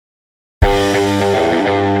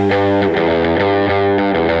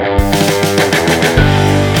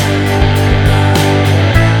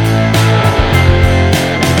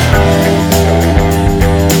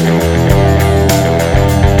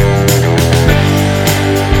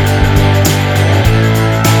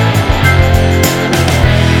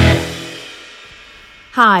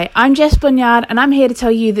Hi, I'm Jess Bunyard and I'm here to tell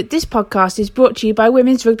you that this podcast is brought to you by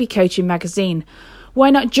Women's Rugby Coaching Magazine. Why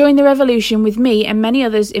not join the revolution with me and many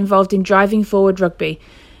others involved in driving forward rugby?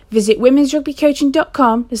 Visit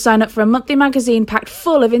womensrugbycoaching.com to sign up for a monthly magazine packed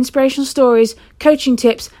full of inspirational stories, coaching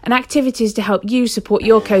tips and activities to help you support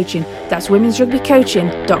your coaching. That's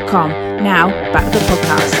womensrugbycoaching.com. Now, back to the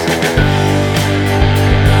podcast.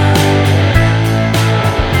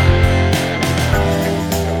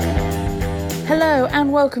 Hello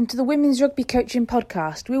and welcome to the Women's Rugby Coaching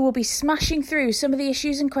Podcast. We will be smashing through some of the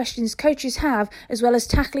issues and questions coaches have, as well as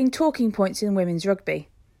tackling talking points in women's rugby.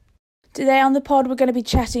 Today on the pod, we're going to be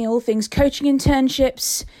chatting all things coaching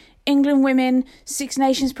internships, England women, Six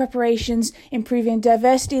Nations preparations, improving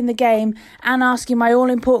diversity in the game, and asking my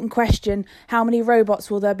all-important question, how many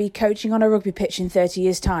robots will there be coaching on a rugby pitch in 30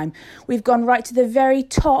 years' time? We've gone right to the very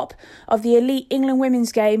top of the elite England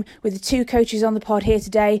women's game with the two coaches on the pod here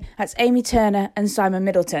today. That's Amy Turner and Simon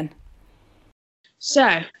Middleton.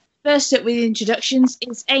 So, first up with introductions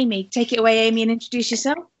is Amy. Take it away, Amy, and introduce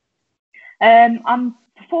yourself. I'm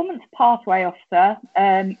Performance Pathway Officer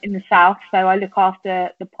in the South, so I look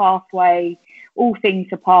after the pathway, all things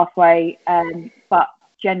the pathway, but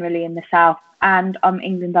generally in the South, and I'm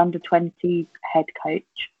England under-20 head coach.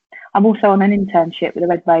 I'm also on an internship with the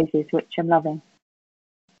Red Roses, which I'm loving.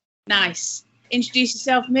 Nice. Introduce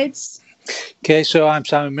yourself, Mids. Okay, so I'm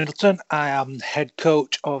Simon Middleton. I am head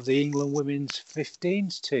coach of the England Women's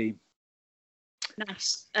 15s team.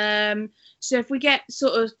 Nice. So if we get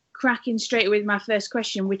sort of cracking straight with my first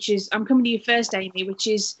question, which is, I'm coming to you first, Amy, which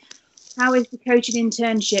is, how is the coaching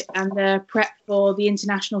internship and the prep for the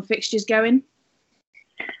international fixtures going?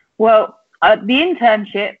 Well, the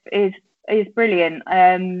internship is brilliant.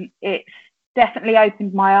 It's definitely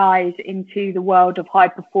opened my eyes into the world of high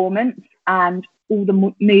performance and all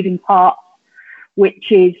the moving parts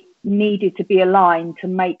which is needed to be aligned to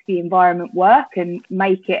make the environment work and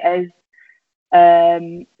make it as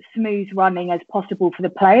smooth running as possible for the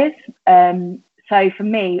players. So for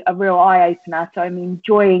me, a real eye-opener. So I'm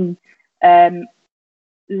enjoying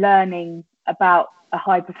learning about a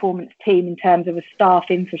high-performance team in terms of a staff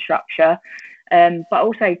infrastructure, but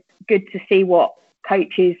also good to see what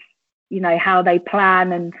coaches, how they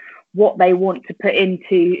plan and what they want to put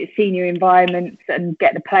into senior environments and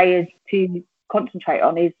get the players to concentrate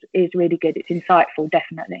on is really good. It's insightful,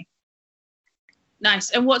 definitely.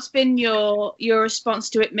 Nice. And what's been your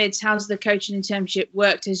response to it, Mids? How's the coaching internship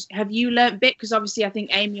worked? Have you learnt a bit? Because obviously I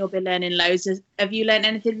think Amy will be learning loads. Have you learnt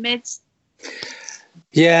anything, Mids?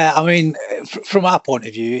 Yeah, I mean, from our point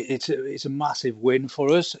of view, it's a massive win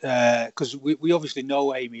for us because we obviously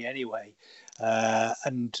know Amy anyway,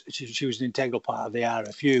 and she was an integral part of the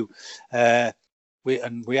RFU.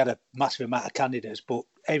 We had a massive amount of candidates, but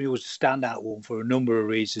Amy was a standout one for a number of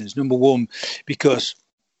reasons. Number one, because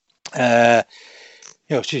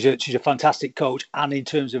she's a fantastic coach, and in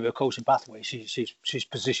terms of her coaching pathway, she's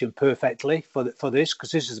positioned perfectly for this,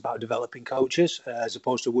 because this is about developing coaches as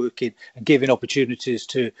opposed to working and giving opportunities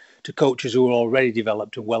to coaches who are already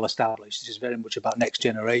developed and well established. This is very much about next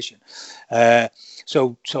generation.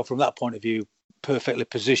 So from that point of view, perfectly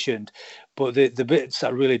positioned. But the bits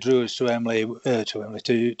that really drew us to Amy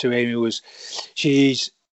was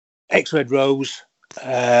she's ex-Red Rose,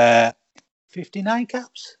 59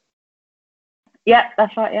 caps. Yeah,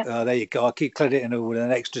 that's right, yeah. Oh, there you go. I keep crediting her with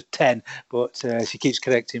an extra 10, but she keeps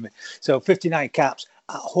correcting me. So 59 caps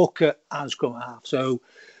at hooker and scrum half. So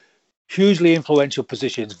hugely influential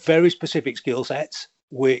positions, very specific skill sets,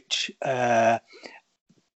 which they're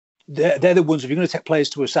the ones, if you're going to take players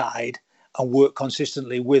to a side and work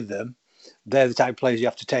consistently with them, they're the type of players you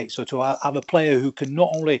have to take. So to have a player who can not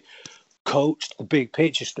only coach the big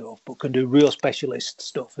picture stuff but can do real specialist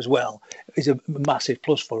stuff as well is a massive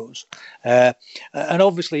plus for us. And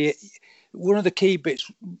obviously one of the key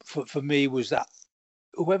bits for me was that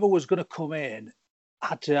whoever was going to come in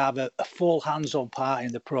had to have a full hands-on part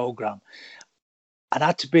in the programme and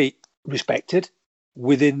had to be respected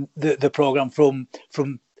within the programme from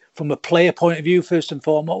a player point of view first and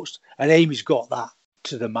foremost, and Amy's got that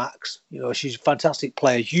to the max. She's a fantastic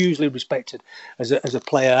player, hugely respected as a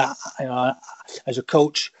player, as a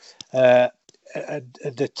coach at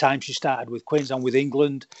the time she started with Queensland, with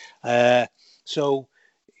England. So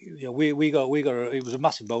we got it was a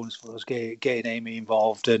massive bonus for us getting Amy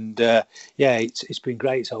involved, and it's been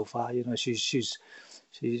great so far. She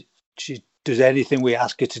does anything we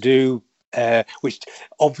ask her to do, which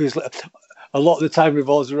obviously a lot of the time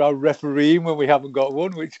revolves around refereeing when we haven't got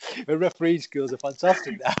one, which her refereeing skills are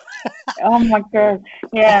fantastic now. Oh my God.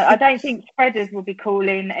 Yeah, I don't think spreaders will be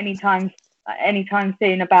calling anytime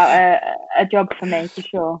soon about a job for me, for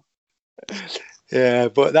sure. Yeah,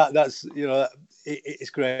 but that's it's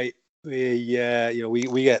great. We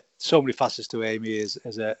we get so many facets to Amy as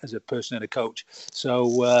a person and a coach.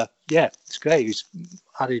 So it's great. It's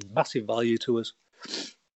added massive value to us.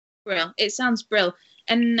 Brill. It sounds brill.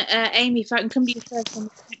 And Amy, if I can come to you first on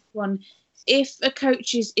the next one, if a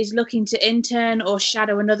coach is looking to intern or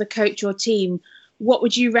shadow another coach or team, what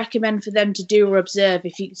would you recommend for them to do or observe?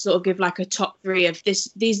 If you could sort of give like a top 3 of this,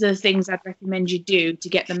 these are the things I'd recommend you do to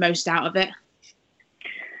get the most out of it.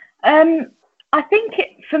 I think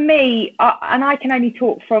for me, and I can only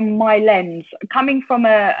talk from my lens, coming from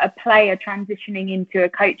a player transitioning into a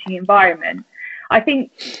coaching environment, I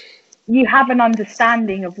think you have an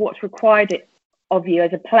understanding of what's required of you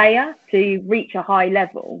as a player to reach a high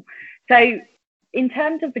level. So in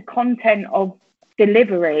terms of the content of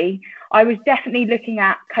delivery, I was definitely looking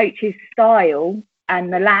at coaches' style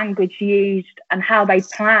and the language used and how they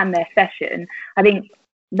plan their session. I think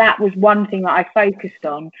that was one thing that I focused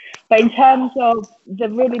on. But in terms of the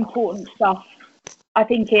really important stuff, I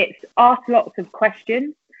think it's ask lots of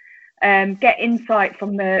questions, get insight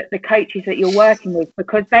from the coaches that you're working with,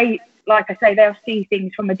 because they, like I say, they'll see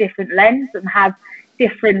things from a different lens and have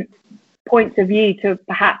different points of view to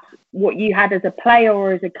perhaps what you had as a player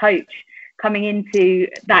or as a coach coming into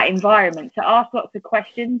that environment. So ask lots of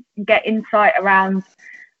questions and get insight around,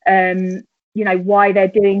 why they're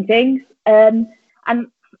doing things. And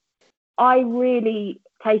I really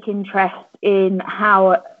take interest in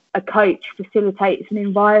how a coach facilitates an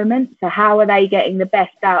environment. So how are they getting the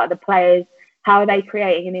best out of the players? How are they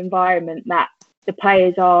creating an environment that the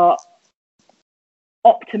players are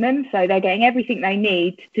optimum, so they're getting everything they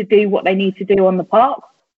need to do what they need to do on the park?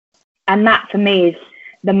 And that for me is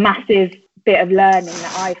the massive bit of learning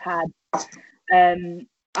that I've had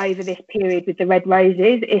over this period with the Red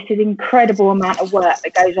Roses. It's an incredible amount of work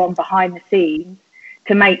that goes on behind the scenes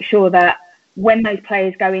to make sure that when those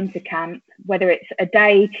players go into camp, whether it's a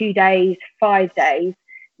day, 2 days, 5 days,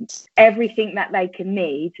 everything that they can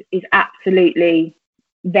need is absolutely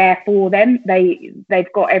there for them.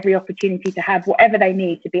 They've got every opportunity to have whatever they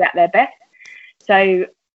need to be at their best. So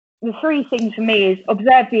the 3 things for me is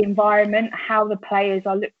observe the environment, how the players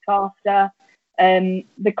are looked after,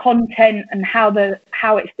 the content and how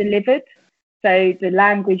it's delivered. So the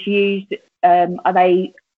language used, are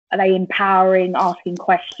they empowering, asking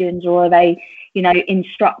questions, or are they,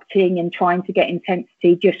 instructing and trying to get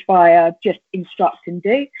intensity just via just instruct and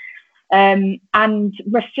do? And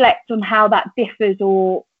reflect on how that differs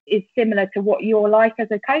or is similar to what you're like as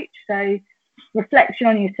a coach. So reflection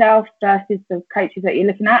on yourself versus the coaches that you're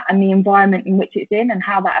looking at and the environment in which it's in and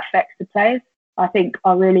how that affects the players, I think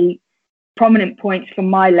are really prominent points from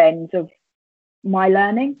my lens of my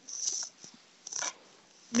learning.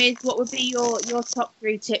 Miz, what would be your top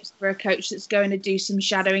 3 tips for a coach that's going to do some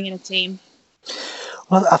shadowing in a team?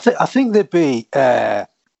 Well, I think there'd be very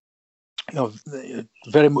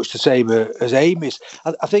much the same as Amy's.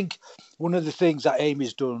 I think one of the things that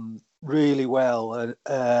Amy's done really well, and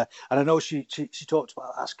I know she talked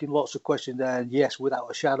about asking lots of questions there, and yes,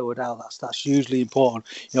 without a shadow of a doubt, that's hugely important.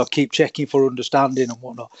 Keep checking for understanding and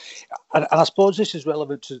whatnot. And I suppose this is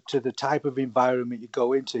relevant to the type of environment you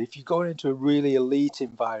go into. If you go into a really elite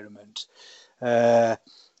environment,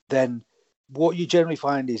 then what you generally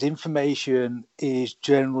find is information is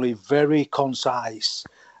generally very concise.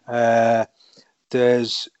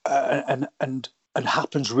 There's and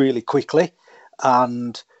happens really quickly,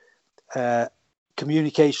 and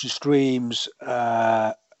communication streams,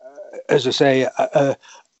 as I say, I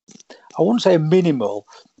wouldn't say minimal,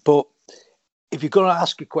 but if you're going to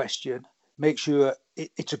ask a question, make sure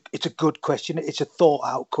it's a good question. It's a thought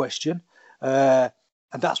out question, and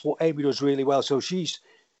that's what Amy does really well. So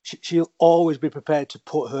she'll always be prepared to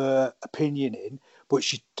put her opinion in, but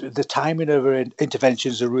the timing of her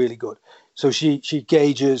interventions are really good. So she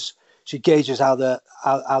gauges how the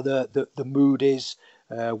mood is,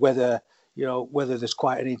 whether there's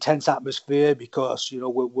quite an intense atmosphere because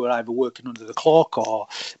we're either working under the clock or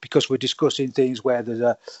because we're discussing things where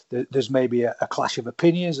there's maybe a clash of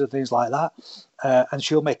opinions and things like that, and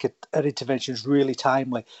she'll make her interventions really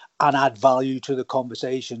timely and add value to the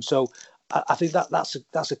conversation. So I think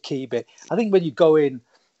that's a key bit. I think when you go in,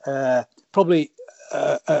 probably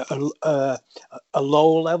a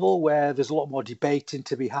lower level where there's a lot more debating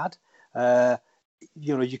to be had.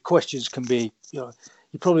 Your questions can be, you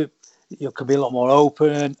probably can be a lot more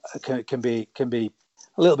open. Can be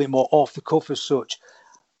a little bit more off the cuff as such.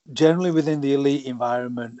 Generally within the elite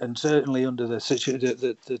environment, and certainly under the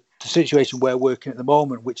situation we're working at the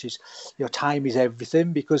moment, which is time is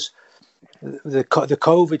everything, because the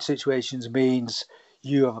COVID situations means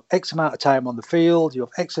you have X amount of time on the field, you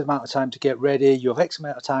have X amount of time to get ready, you have X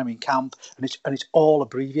amount of time in camp, and it's all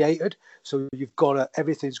abbreviated. So you've got to,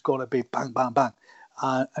 everything's got to be bang, bang, bang,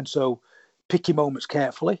 and so pick your moments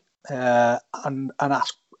carefully and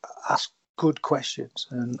ask good questions,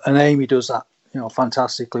 and Amy does that,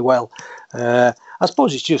 fantastically well. I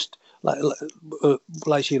suppose it's just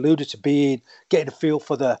like she alluded to, getting a feel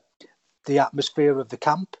for the atmosphere of the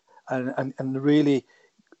camp and really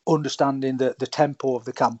understanding the tempo of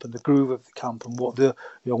the camp and the groove of the camp and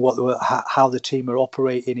how the team are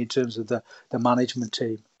operating in terms of the management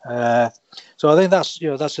team. So I think that's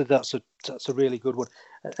a really good one.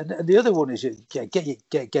 And the other one is get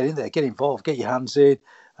in there, get involved, get your hands in.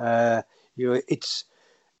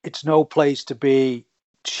 It's no place to be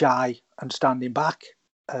shy and standing back.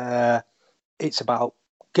 It's about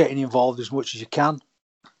getting involved as much as you can,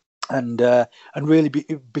 and really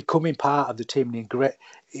becoming part of the team and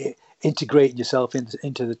integrating yourself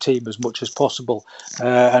into the team as much as possible.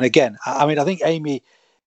 And again, I mean, I think Amy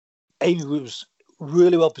was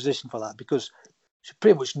really well positioned for that because she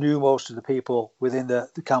pretty much knew most of the people within the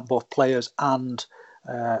camp, both players and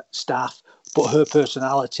staff. But her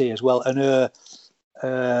personality as well and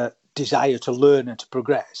her desire to learn and to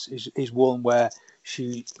progress is one where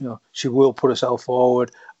she will put herself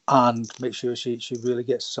forward and make sure she really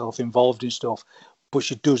gets herself involved in stuff, but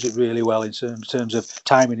she does it really well in terms of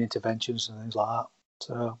timing interventions and things like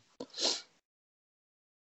that.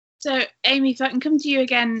 So Amy, if I can come to you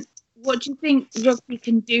again, what do you think rugby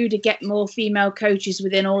can do to get more female coaches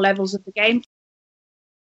within all levels of the game?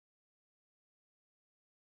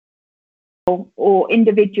 Or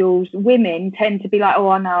individuals, women tend to be like,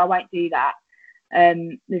 oh no, I won't do that.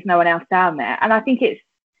 There's no one else down there. And I think it's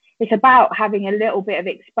about having a little bit of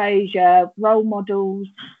exposure, role models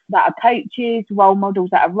that are coaches, role models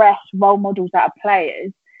that are refs, role models that are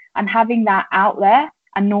players, and having that out there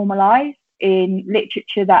and normalised in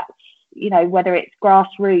literature that's, whether it's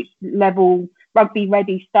grassroots level, rugby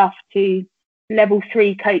ready stuff to level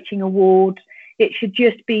 3 coaching award, it should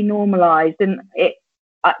just be normalised. And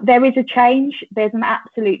there is a change. There's an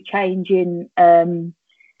absolute change in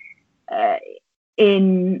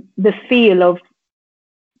the feel of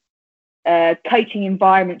coaching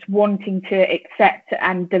environments wanting to accept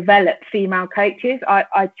and develop female coaches.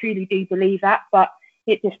 I truly do believe that, but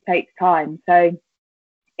it just takes time. So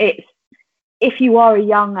if you are a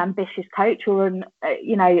young, ambitious coach or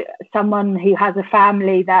someone who has a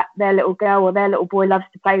family that their little girl or their little boy loves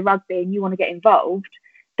to play rugby and you want to get involved,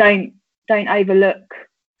 don't overlook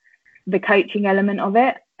the coaching element of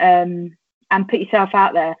it, and put yourself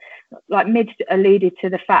out there. Like Midge alluded to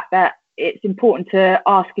the fact that it's important to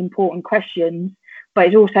ask important questions, but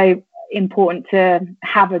it's also important to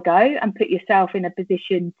have a go and put yourself in a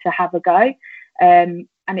position to have a go. And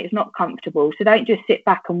it's not comfortable. So don't just sit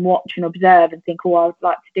back and watch and observe and think, oh, I would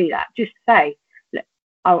like to do that. Just say, look,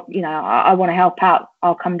 I want to help out.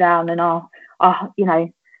 I'll come down and I'll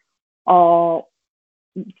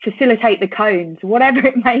facilitate the cones, whatever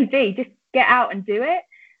it may be. Just get out and do it,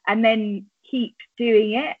 and then keep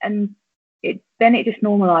doing it, and then it just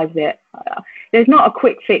normalizes it. There's not a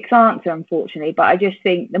quick fix answer, unfortunately, but I just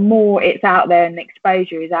think the more it's out there and the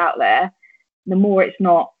exposure is out there, the more it's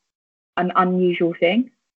not an unusual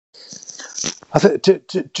thing. I think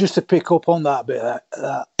just to pick up on that bit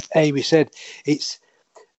that Amy said,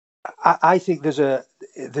 I think there's a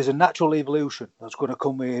natural evolution that's going to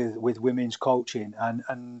come with women's coaching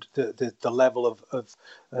and the level of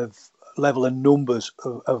level and numbers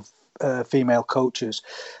of female coaches.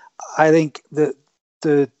 I think that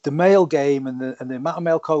the male game and the amount of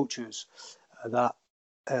male coaches that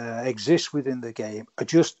exist within the game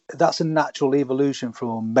that's a natural evolution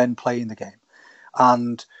from men playing the game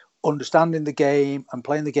and understanding the game and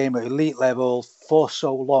playing the game at elite level for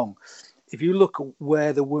so long. If you look at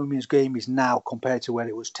where the women's game is now compared to where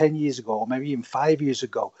it was 10 years ago, or maybe even 5 years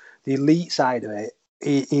ago, the elite side of it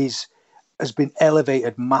has been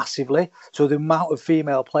elevated massively. So the amount of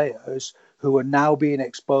female players who are now being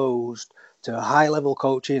exposed to high-level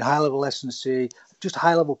coaching, high-level S&C, just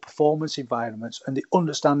high-level performance environments, and the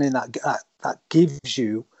understanding that gives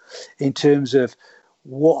you in terms of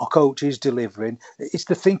what a coach is delivering, it's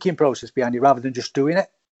the thinking process behind it rather than just doing it.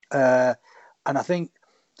 And I think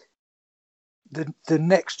the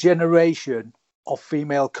next generation of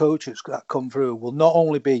female coaches that come through will not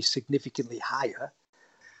only be significantly higher,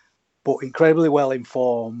 but incredibly well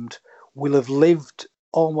informed, will have lived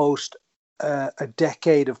almost a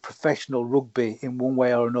decade of professional rugby in one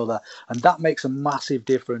way or another. And that makes a massive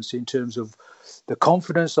difference in terms of the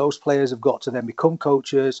confidence those players have got to then become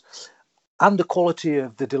coaches and the quality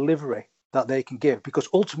of the delivery that they can give. Because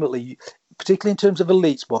ultimately, particularly in terms of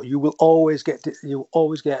elite sport, you will always get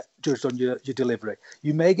judged on your delivery.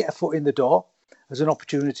 You may get a foot in the door as an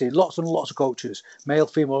opportunity. Lots and lots of coaches, male,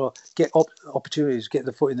 female, get opportunities to get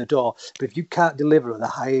the foot in the door. But if you can't deliver at the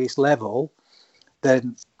highest level,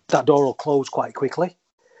 then that door will close quite quickly.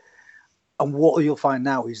 And what you'll find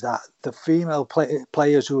now is that the female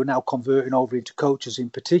players who are now converting over into coaches in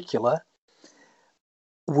particular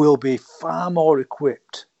will be far more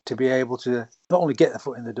equipped to be able to not only get the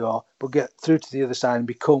foot in the door, but get through to the other side and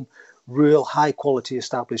become real high quality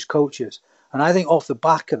established coaches. And I think off the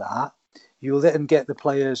back of that, you'll then get the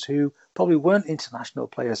players who probably weren't international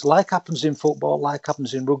players, like happens in football, like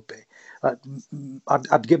happens in rugby.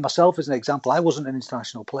 I'd give myself as an example. I wasn't an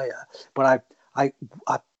international player, but I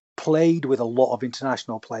played with a lot of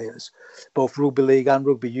international players, both rugby league and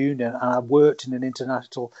rugby union, and I worked in an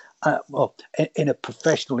international, in a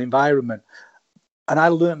professional environment. And I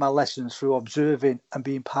learned my lessons through observing and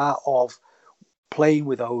being part of playing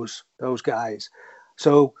with those guys.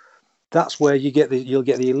 So that's where you'll get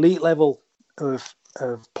the elite level of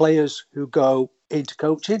players who go into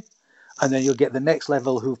coaching, and then you'll get the next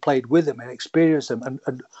level who've played with them and experienced them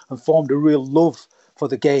and formed a real love for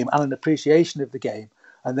the game and an appreciation of the game.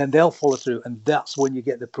 And then they'll follow through, and that's when you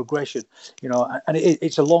get the progression, and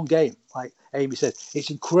it's a long game. Like Amy said,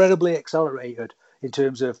 it's incredibly accelerated in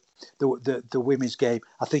terms of the women's game.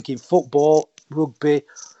 I think in football, rugby,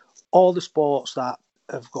 all the sports that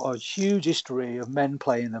have got a huge history of men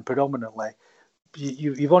playing them predominantly,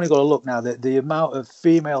 you've only got to look now that the amount of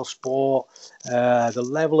female sport, the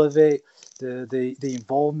level of it, the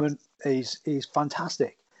involvement is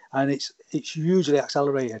fantastic, and it's hugely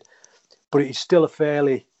accelerated. But it's still a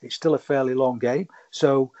fairly long game.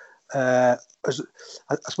 So I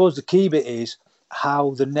suppose the key bit is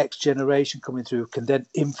how the next generation coming through can then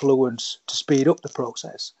influence to speed up the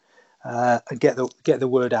process and get the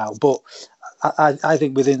word out. But I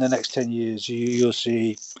think within the next 10 years, you'll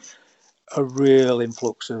see a real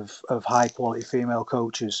influx of high quality female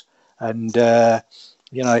coaches, and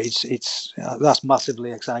it's that's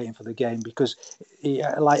massively exciting for the game because,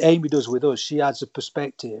 like Amy does with us, she adds a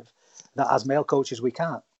perspective that as male coaches we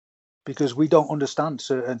can't, because we don't understand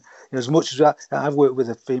certain. As much as I've worked with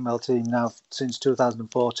a female team now since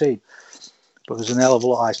 2014, but there's an hell of a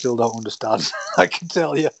lot I still don't understand. I can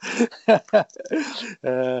tell you.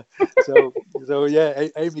 So yeah,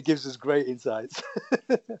 Amy gives us great insights.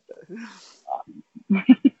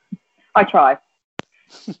 I try.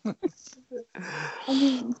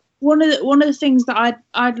 One of the things that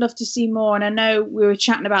I'd love to see more, and I know we were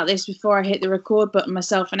chatting about this before I hit the record button,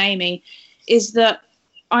 myself and Amy, is that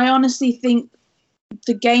I honestly think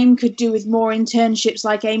the game could do with more internships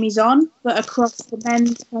like Amy's on, but across the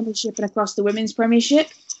men's premiership and across the women's premiership.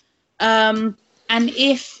 And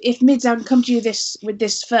if Mids, I can come to you with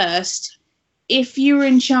this first. If you were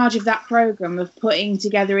in charge of that program of putting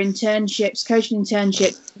together internships, coaching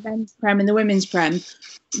internships, the men's prem and the women's prem,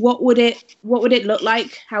 what would it look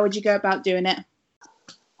like? How would you go about doing it?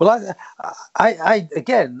 Well, I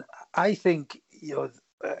think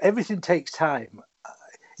everything takes time.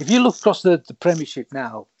 If you look across the Premiership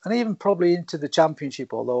now, and even probably into the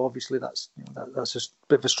Championship, although obviously that's a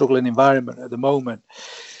bit of a struggling environment at the moment,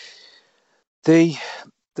 the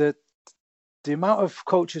amount of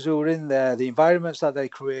coaches who are in there, the environments that they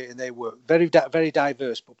create and they work, very very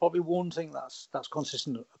diverse. But probably one thing that's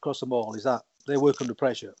consistent across them all is that they work under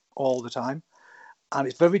pressure all the time, and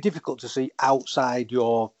it's very difficult to see outside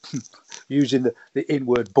your using the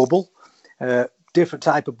inward bubble, different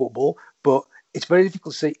type of bubble, but it's very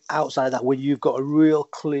difficult to see outside that when you've got a real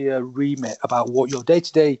clear remit about what your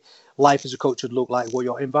day-to-day life as a coach should look like, what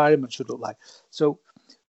your environment should look like. So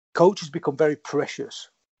coaches become very precious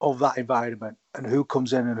of that environment and who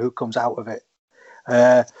comes in and who comes out of it.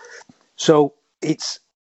 So it's,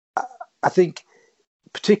 I think,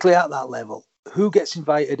 particularly at that level, who gets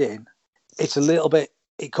invited in, it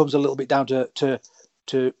comes a little bit down to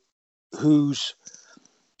who's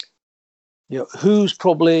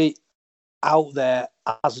probably out there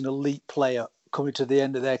as an elite player coming to the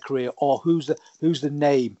end of their career, or who's the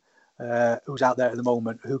name who's out there at the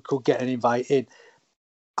moment who could get an invite in.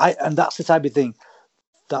 And that's the type of thing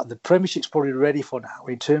that the Premiership's probably ready for now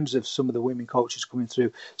in terms of some of the women coaches coming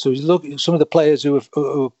through. So you look at some of the players who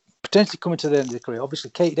are potentially coming to the end of their career. Obviously,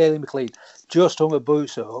 Katie Daly-McLean just hung her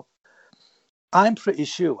boots up. I'm pretty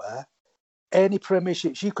sure any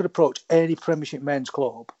Premiership, she could approach any Premiership men's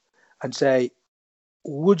club and say,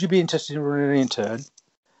 would you be interested in running an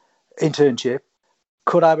internship?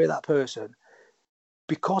 Could I be that person?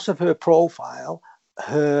 Because of her profile,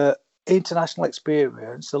 her international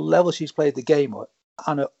experience, the level she's played the game at,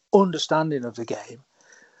 and her understanding of the game,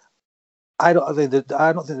 I don't think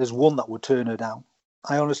there's one that would turn her down.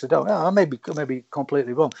 I honestly don't. I may be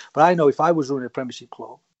completely wrong, but I know if I was running a Premiership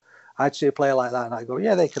club, I'd see a player like that and I'd go,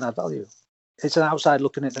 yeah, they can add value. It's an outside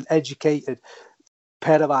looking in, an educated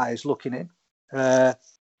pair of eyes looking in.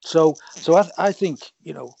 So I think,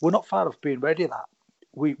 we're not far off being ready for that.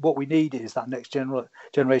 What we need is that next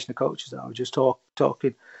generation of coaches that I was just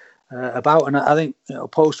talking about. And I think,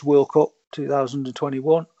 post World Cup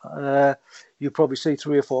 2021, you probably see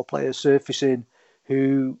 3 or 4 players surfacing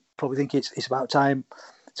who probably think it's about time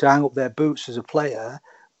to hang up their boots as a player,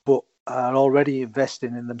 but are already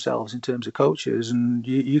investing in themselves in terms of coaches. And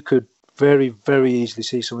you could very, very easily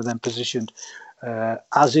see some of them positioned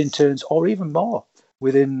as interns or even more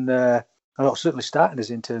within, certainly starting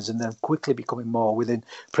as interns and then quickly becoming more within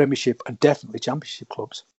Premiership and definitely Championship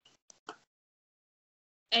clubs.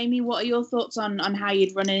 Amy, what are your thoughts on how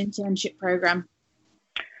you'd run an internship programme?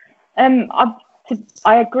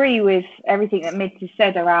 I agree with everything that Mids has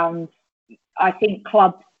said around, I think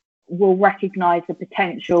clubs will recognise the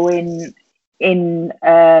potential in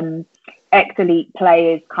ex-elite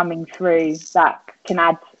players coming through that can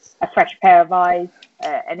add a fresh pair of eyes,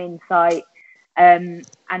 an insight, and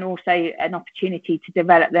also an opportunity to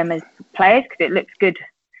develop them as players, because it looks good.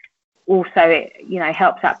 Also, it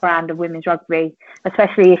helps that brand of women's rugby,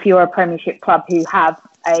 especially if you're a Premiership club who have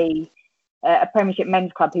a Premiership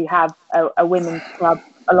men's club who have a women's club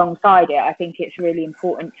alongside it. I think it's really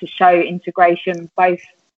important to show integration both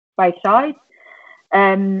sides.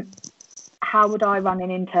 How would I run an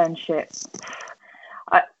internship?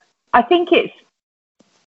 I think it's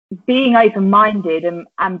being open-minded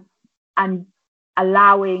and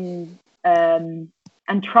allowing and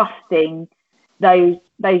trusting those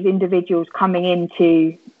individuals coming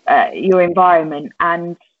into your environment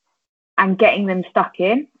and getting them stuck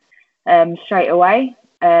in straight away.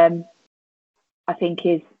 I think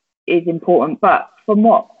is important. But from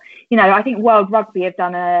what I think World Rugby have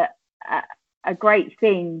done a great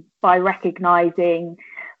thing by recognising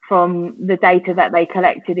from the data that they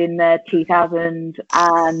collected in the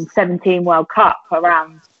 2017 World Cup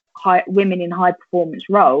around women in high performance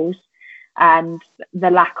roles and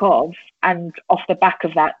the lack of, and off the back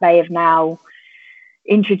of that, they have now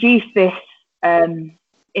introduced this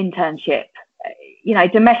internship.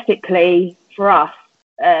 Domestically for us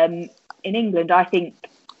in England, I think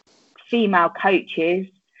female coaches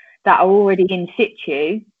that are already in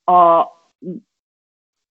situ are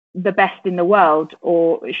the best in the world,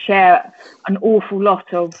 or share an awful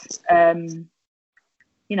lot of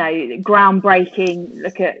groundbreaking.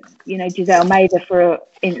 Look at Giselle Maida, for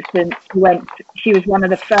instance, she was one of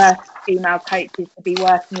the first female coaches to be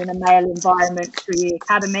working in a male environment through the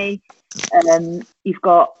academy. You've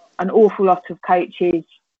got an awful lot of coaches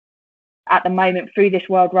at the moment through this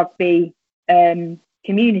World Rugby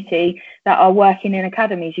community that are working in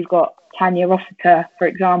academies. You've got Tanya Rossiter, for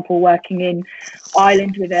example, working in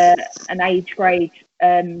Ireland with an age grade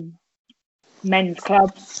men's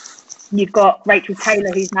club. You've got Rachel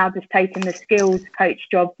Taylor, who's now just taken the skills coach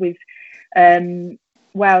job with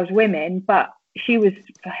Wales Women, but she was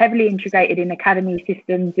heavily integrated in academy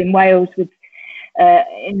systems in Wales with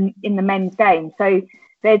in the men's game. So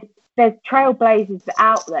there's trailblazers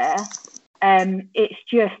out there. It's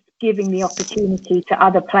just giving the opportunity to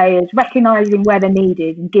other players, recognising where the need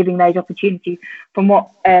is and giving those opportunities. From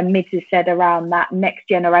what Mids has said around that next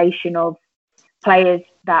generation of players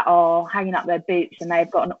that are hanging up their boots and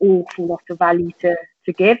they've got an awful lot of value to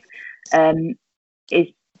give, is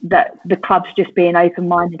that the club's just being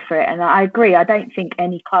open-minded for it. And I agree, I don't think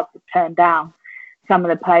any club would turn down some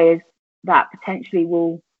of the players that potentially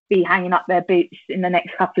will be hanging up their boots in the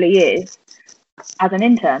next couple of years as an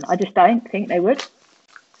intern. I just don't think they would.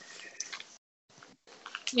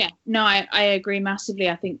 Yeah, no, I agree massively.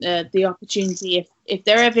 I think the opportunity, if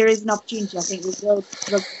there ever is an opportunity, I think with World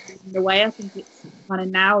Rugby in the way, I think it's kind of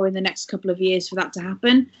now or in the next couple of years for that to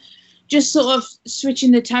happen. Just sort of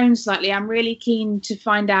switching the tone slightly, I'm really keen to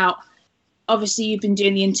find out, obviously you've been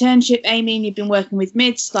doing the internship, Amy, and you've been working with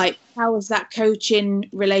Mids, like how has that coaching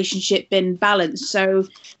relationship been balanced? So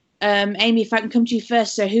Amy, if I can come to you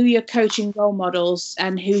first, so who are your coaching role models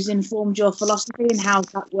and who's informed your philosophy and how's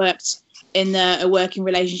that worked in a working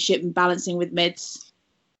relationship and balancing with Mids?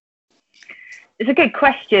 It's a good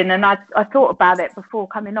question, and I thought about it before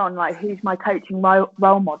coming on, like who's my coaching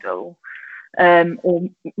role model or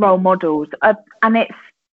role models, and it's,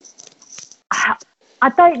 I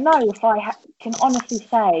don't know if I can honestly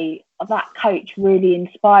say that coach really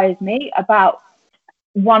inspires me about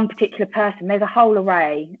one particular person. There's a whole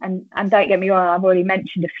array, and don't get me wrong, I've already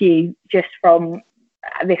mentioned a few just from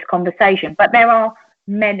this conversation, but there are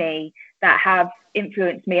many that have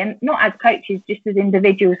influenced me, and not as coaches, just as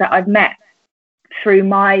individuals that I've met through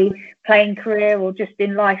my playing career or just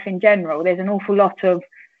in life in general. There's an awful lot of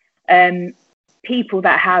people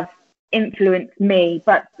that have influenced me,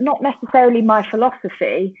 but not necessarily my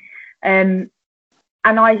philosophy. And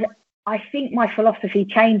I think my philosophy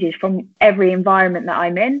changes from every environment that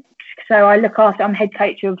I'm in. So I'm head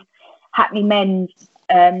coach of Hackney Men's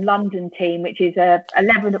London team, which is a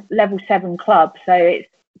level 7 club. So it's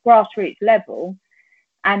grassroots level.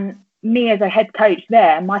 And me as a head coach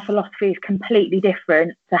there, my philosophy is completely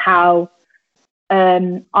different to how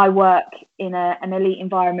I work in an elite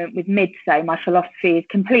environment with mids. So my philosophy is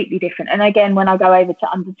completely different. And again, when I go over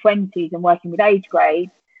to under 20s and working with age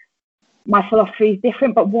grades, my philosophy is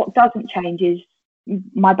different. But what doesn't change is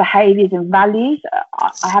my behaviours and values.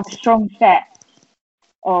 I have a strong set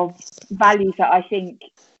of values that I think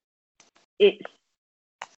it's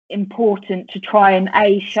important to try and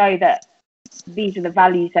show that these are the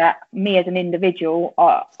values that me as an individual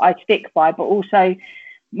I stick by, but also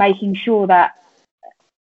making sure that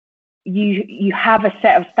you have a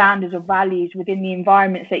set of standards of values within the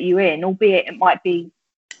environments that you're in, albeit it might be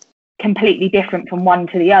completely different from one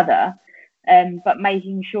to the other, but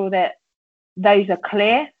making sure that those are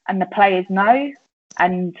clear and the players know,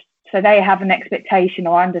 and so they have an expectation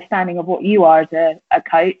or understanding of what you are as a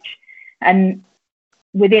coach, and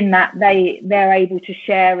within that they're able to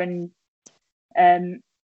share and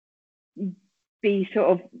be sort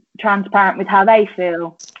of transparent with how they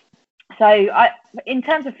feel. So in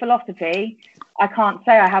terms of philosophy, I can't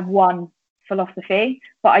say I have one philosophy,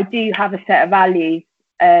 but I do have a set of values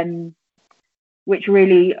which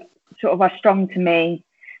really sort of are strong to me.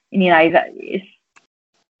 And, that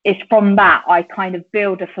it's from that I kind of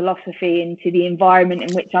build a philosophy into the environment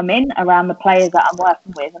in which I'm in, around the players that I'm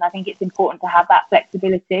working with. And I think it's important to have that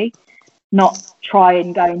flexibility, not try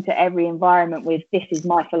and go into every environment with, this is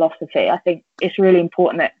my philosophy. I think it's really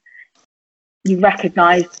important that you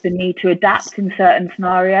recognise the need to adapt in certain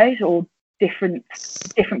scenarios or different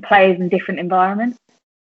players in different environments.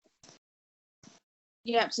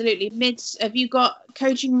 Yeah, absolutely. Mids, have you got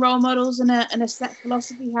coaching role models and a set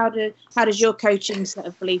philosophy? How does your coaching set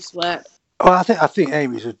of beliefs work? Well, I think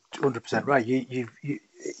Amy's 100% right.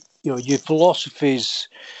 Your philosophies,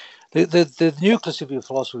 the nucleus of your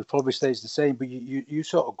philosophy probably stays the same, but you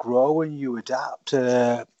sort of grow and you adapt.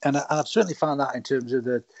 And I've certainly found that in terms of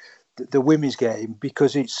the women's game,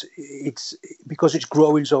 because it's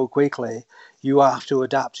growing so quickly, you have to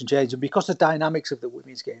adapt and change, and because the dynamics of the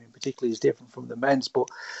women's game in particular is different from the men's. But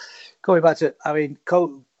going back to,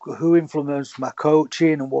 who influenced my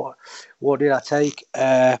coaching and what did I take?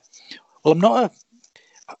 Well, I'm not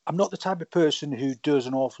the type of person who does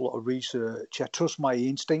an awful lot of research. I trust my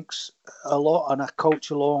instincts a lot, and I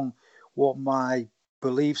coach along what my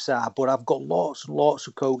beliefs are. But I've got lots and lots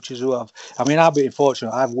of coaches who have. I've been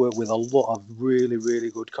fortunate. I've worked with a lot of really,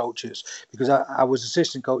 really good coaches, because I was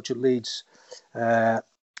assistant coach at Leeds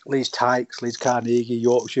Tykes, Leeds Carnegie,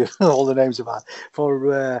 Yorkshire, all the names I've had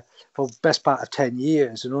for best part of 10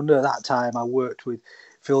 years. And under that time, I worked with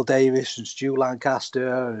Phil Davis and Stu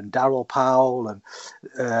Lancaster and Darryl Powell and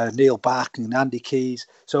Neil Back and Andy Keys.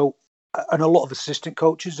 So, and a lot of assistant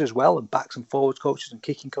coaches as well, and backs and forwards coaches and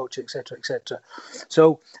kicking coaches, etc., etc.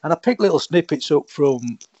 So, and I picked little snippets up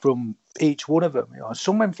from each one of them.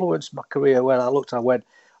 Some influenced my career where I looked and I went,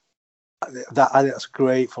 I think that's a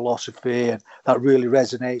great philosophy, and that really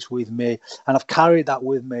resonates with me. And I've carried that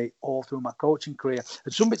with me all through my coaching career.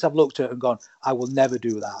 And some bits I've looked at and gone, I will never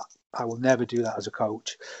do that. I will never do that as a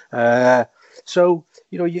coach. So,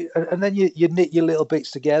 and then you knit your little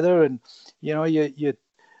bits together, and,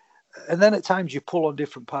 and then at times you pull on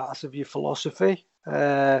different parts of your philosophy.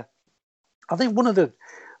 I think one of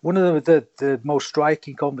the most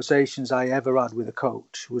striking conversations I ever had with a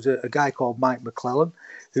coach was a guy called Mike McClellan,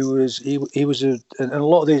 who was and a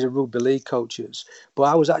lot of these are rugby league coaches, but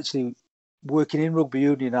I was actually working in rugby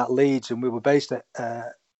union at Leeds, and we were based at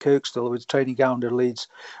Kirkstall, with training ground at Leeds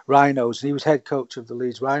Rhinos, and he was head coach of the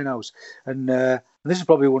Leeds Rhinos. And this is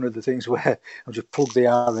probably one of the things where I'll just plug the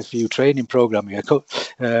RFU training program here.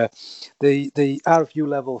 The RFU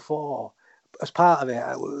level 4. As part of it,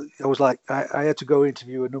 I was like, I had to go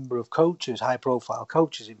interview a number of coaches, high-profile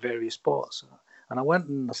coaches in various sports. And I went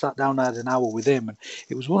and I sat down and had an hour with him, and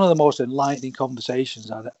it was one of the most enlightening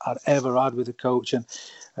conversations I'd ever had with a coach.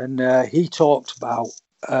 And he talked about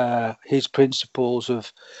his principles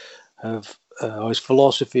of or his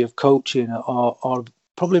philosophy of coaching, or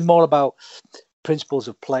probably more about principles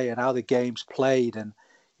of play and how the game's played. And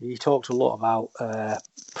he talked a lot about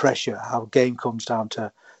pressure, how a game comes down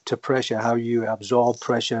to to pressure, how you absorb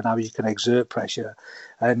pressure, and how you can exert pressure,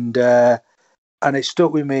 and it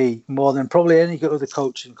stuck with me more than probably any other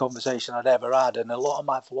coaching conversation I'd ever had. And a lot of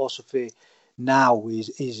my philosophy now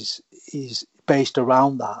is based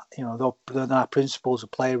around that. You know, the principles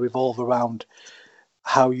of play revolve around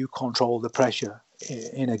how you control the pressure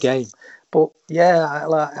in a game. But yeah,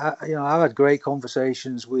 I've had great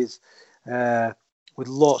conversations with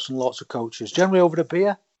lots and lots of coaches, generally over the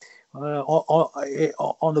beer,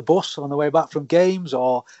 on the bus on the way back from games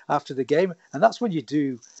or after the game, and that's when you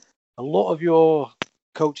do a lot of your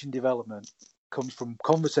coaching development comes from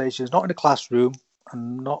conversations, not in a classroom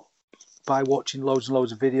and not by watching loads and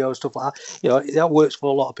loads of videos, stuff like that. You know, that works for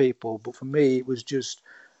a lot of people, but for me, it was just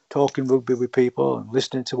talking rugby with people and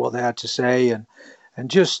listening to what they had to say, and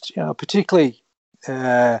just, you know, particularly,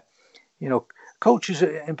 coaches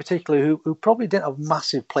in particular who probably didn't have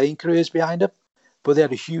massive playing careers behind them, but they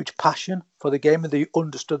had a huge passion for the game and they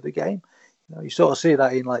understood the game. You know, you sort of see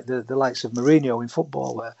that in like the likes of Mourinho in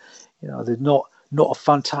football, where, you know, they're not a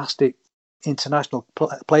fantastic international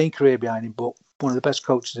playing career behind him, but one of the best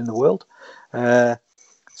coaches in the world.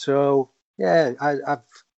 So yeah,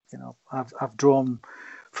 I've drawn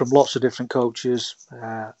from lots of different coaches.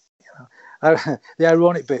 The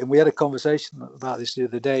ironic bit, and we had a conversation about this the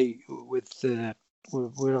other day with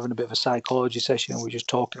we're having a bit of a psychology session, and we're just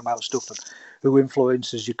talking about stuff and who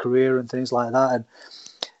influences your career and things like that. And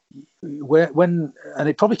when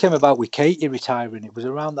it probably came about with Katie retiring, it was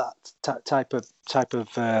around that type of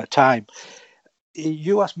time.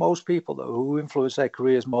 You ask most people though who influence their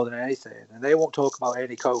careers more than anything, and they won't talk about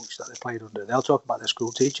any coach that they played under. They'll talk about their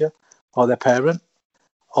school teacher or their parent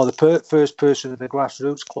or the first person at the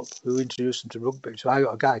grassroots club who introduced them to rugby. So I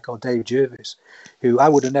got a guy called Dave Jervis, who I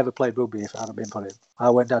would have never played rugby if it hadn't been for him. I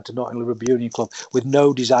went down to Nottingham Rugby Union Club with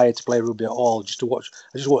no desire to play rugby at all, just to watch.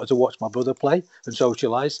 I just wanted to watch my brother play and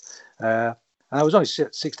socialise. And I was only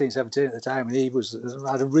 16, 17 at the time, and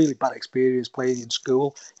I had a really bad experience playing in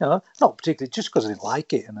school. You know, not particularly just because I didn't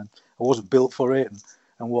like it and I wasn't built for it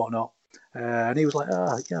and whatnot. And he was like,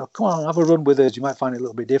 come on, have a run with us. You might find it a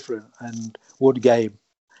little bit different. And one game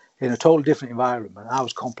in a totally different environment, I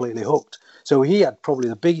was completely hooked. So he had probably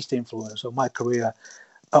the biggest influence on my career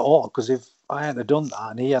at all, because if I hadn't done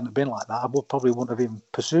that and he hadn't been like that, I probably wouldn't have even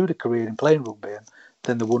pursued a career in playing rugby, and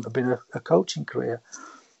then there wouldn't have been a coaching career.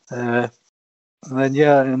 And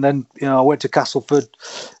then I went to Castleford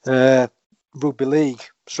Rugby League,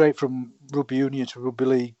 straight from rugby union to rugby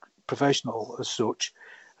league professional as such.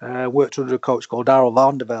 Worked under a coach called Darryl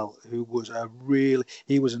Vanderveld, who was a real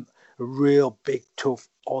big, tough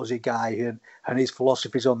Aussie guy, and his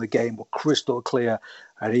philosophies on the game were crystal clear.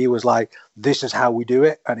 And he was like, "This is how we do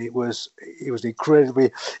it." And it was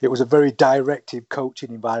a very directive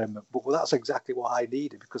coaching environment. But that's exactly what I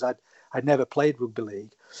needed, because I'd never played rugby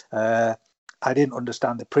league. I didn't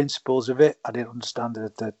understand the principles of it. I didn't understand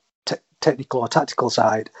the technical or tactical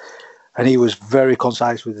side. And he was very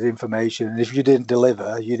concise with his information. And if you didn't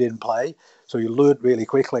deliver, you didn't play. So you learned really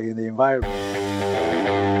quickly in the environment.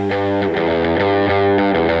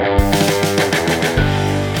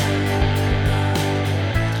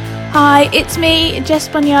 Hi, it's me, Jess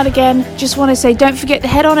Bunyard again. Just want to say don't forget to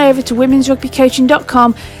head on over to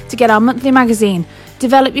womensrugbycoaching.com to get our monthly magazine.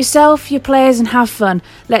 Develop yourself, your players, and have fun.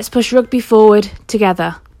 Let's push rugby forward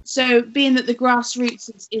together. So, being that the grassroots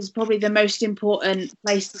is probably the most important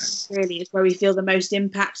place to really, is where we feel the most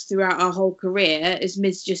impact throughout our whole career, as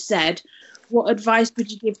Ms just said, what advice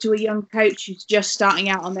would you give to a young coach who's just starting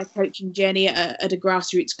out on their coaching journey at a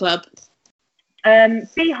grassroots club?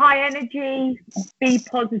 Be high energy, be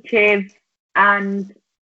positive, and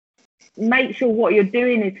make sure what you're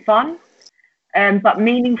doing is fun, but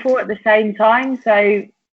meaningful at the same time. So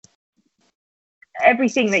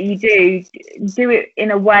everything that you do it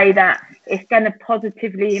in a way that it's going to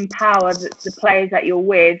positively empower the players that you're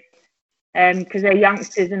with, because they're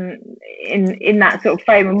youngsters and in that sort of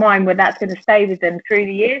frame of mind where that's going to stay with them through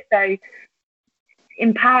the year. So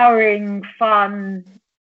empowering, fun,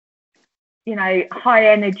 high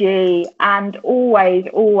energy, and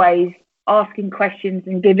always asking questions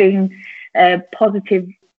and giving positive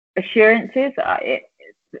assurances.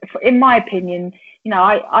 In my opinion,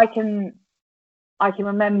 I can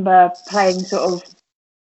remember playing sort of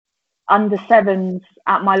under sevens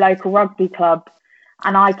at my local rugby club,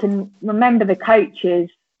 and I can remember the coaches,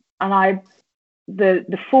 and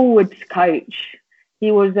the forwards coach.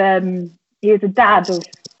 He was a dad of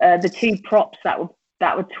the two props that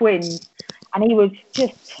were twins, and he was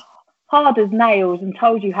just hard as nails and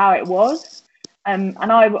told you how it was. And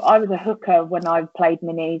I was a hooker when I played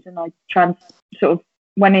minis, and I sort of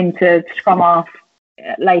went into scrum half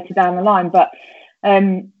later down the line. But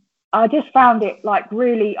I just found it like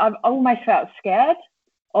really, I almost felt scared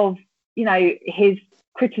of, his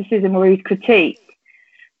criticism or his critique.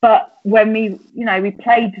 But when we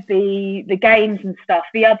played the games and stuff,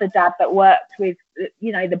 the other dad that worked with,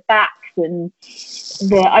 the backs and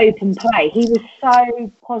the open play, he was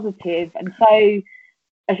so positive and so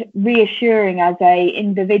reassuring as a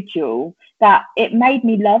individual that it made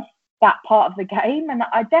me love that part of the game. And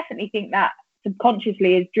I definitely think that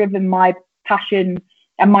subconsciously has driven my passion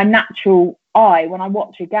and my natural eye when I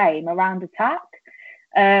watch a game around attack.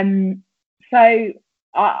 So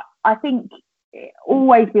I think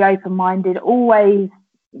always be open-minded, always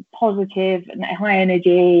positive and high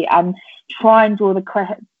energy, and try and draw the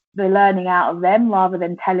learning out of them rather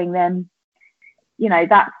than telling them,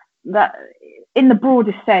 that in the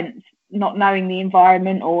broadest sense, not knowing the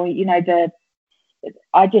environment or,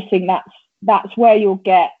 I just think that's where you'll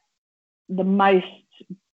get the most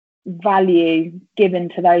value given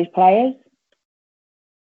to those players.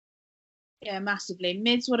 Yeah, massively.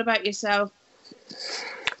 Mids, what about yourself?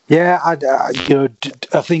 Yeah, I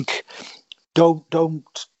think don't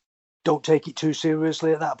take it too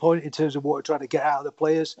seriously at that point in terms of what you're trying to get out of the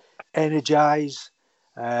players. Energize,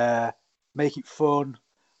 make it fun,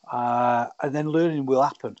 and then learning will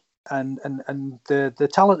happen. And the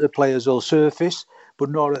talented players will surface, but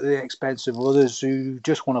not at the expense of others who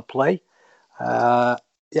just want to play. I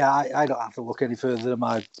don't have to look any further than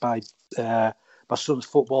my son's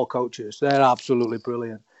football coaches. They're absolutely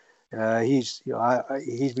brilliant. He's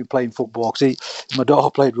been playing football because my daughter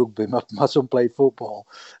played rugby. My son played football.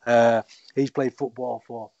 He's played football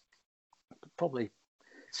for probably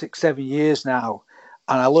 6-7 years now,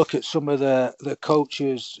 and I look at some of the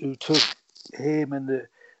coaches who took him and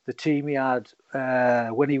the team he had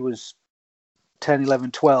when he was 10,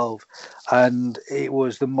 11, 12, and it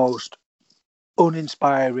was the most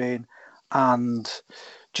uninspiring and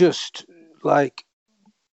just like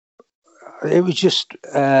it was just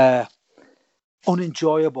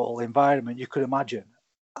unenjoyable environment you could imagine.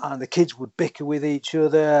 And the kids would bicker with each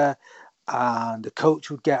other, and the coach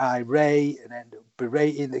would get irate and end up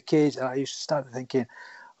berating the kids. And I used to start thinking,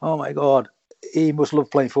 oh my God, he must love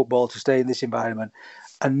playing football to stay in this environment.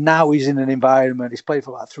 And now he's in an environment, he's played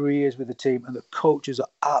for about 3 years with the team, and the coaches are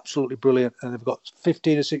absolutely brilliant. And they've got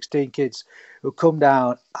 15 or 16 kids who come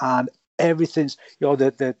down, and everything's,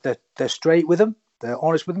 they're straight with them. They're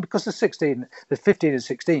honest with them because they're 16, they're 15 and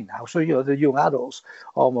 16 now. So, they're young adults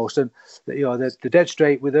almost. And, they're dead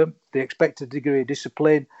straight with them. They expect a degree of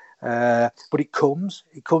discipline. But it comes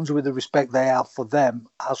with the respect they have for them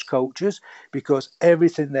as coaches, because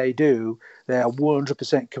everything they do, they are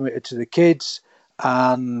 100% committed to the kids,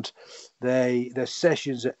 and their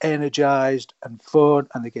sessions are energized and fun,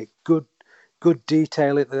 and they get good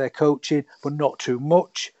detail into their coaching, but not too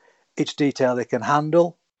much. It's detail they can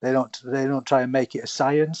handle. They don't try and make it a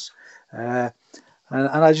science, and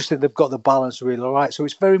I just think they've got the balance really all right. So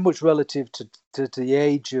it's very much relative to the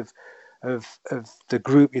age of the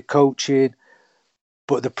group you're coaching,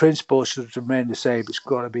 but the principles should remain the same. It's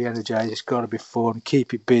got to be energized, it's got to be fun,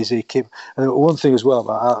 keep it busy. One thing as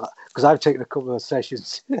well, because I've taken a couple of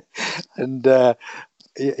sessions, and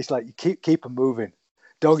it's like you keep them moving.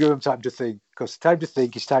 Don't give them time to think, because time to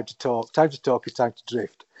think is time to talk. Time to talk is time to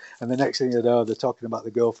drift. And the next thing you know, they're talking about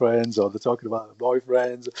the girlfriends, or they're talking about the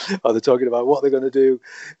boyfriends, or they're talking about what they're going to do,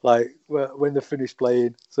 like when they're finished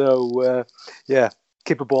playing. So,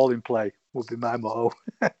 keep a ball in play would be my motto.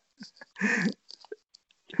 That's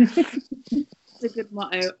a good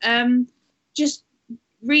motto. Just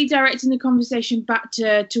redirecting the conversation back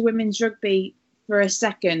to women's rugby for a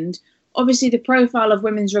second. Obviously, the profile of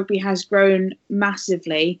women's rugby has grown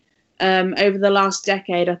massively over the last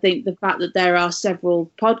decade. I think the fact that there are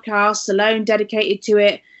several podcasts alone dedicated to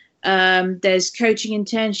it, there's coaching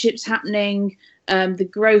internships happening, the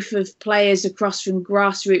growth of players across from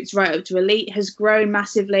grassroots right up to elite has grown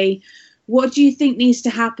massively. What do you think needs to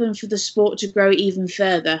happen for the sport to grow even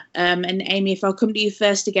further? And Amy, if I'll come to you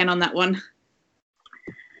first again on that one.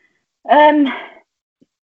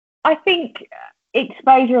 I think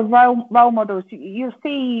exposure of role models. You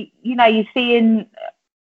see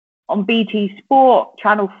on BT Sport,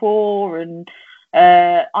 Channel 4 and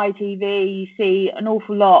ITV, you see an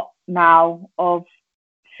awful lot now of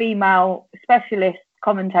female specialist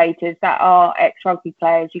commentators that are ex-rugby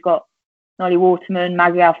players. You've got Nolly Waterman,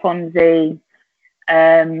 Maggie Alfonsi,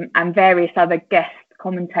 and various other guest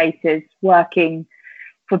commentators working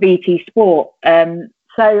for BT Sport.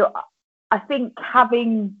 So I think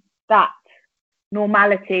having that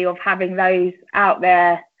normality of having those out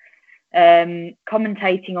there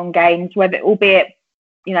commentating on games, whether albeit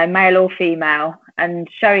male or female, and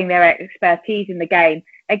showing their expertise in the game,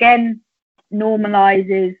 again,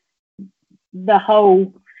 normalises the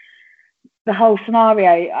whole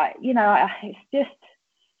scenario.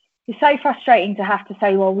 It's so frustrating to have to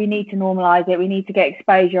say, well, we need to normalise it. We need to get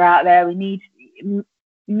exposure out there. We need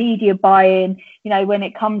media buy-in. When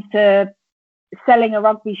it comes to selling a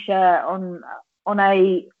rugby shirt on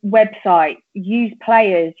a website, use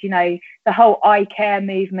players. The whole I care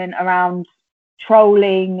movement around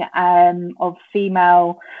trolling of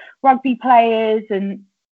female rugby players, and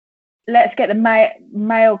let's get the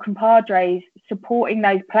male compadres supporting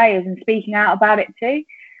those players and speaking out about it too.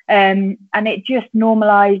 And it just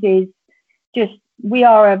normalises.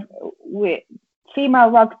 Female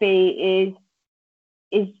rugby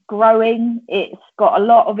is growing. It's got a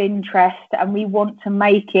lot of interest, and we want to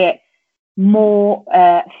make it more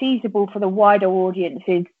feasible for the wider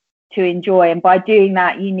audiences to enjoy. And by doing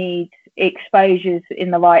that, you need exposures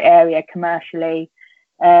in the right area commercially.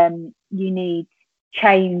 You need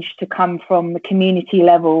change to come from the community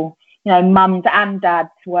level. Mums and dads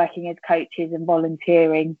working as coaches and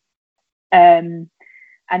volunteering. And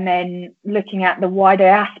then looking at the wider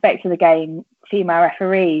aspects of the game, female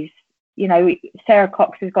referees. Sarah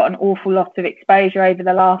Cox has got an awful lot of exposure over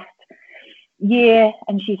the last year,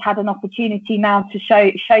 and she's had an opportunity now to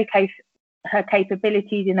showcase her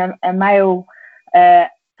capabilities in a male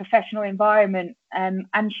professional environment, and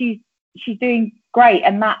she's doing great.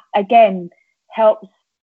 And that again helps,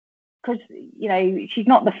 because she's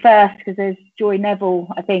not the first, because there's Joy Neville,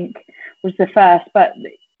 I think, was the first, but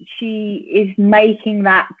she is making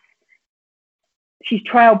that. She's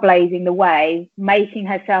trailblazing the way, making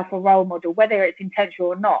herself a role model, whether it's intentional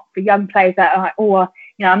or not, for young players that are like,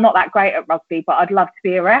 I'm not that great at rugby, but I'd love to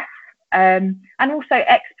be a ref. And also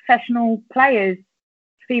ex-professional players,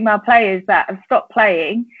 female players that have stopped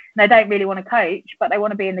playing, and they don't really want to coach, but they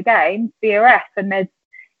want to be in the game, be a ref. And there's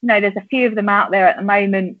a few of them out there at the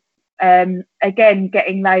moment, again,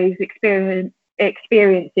 getting those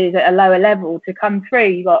experiences at a lower level to come through.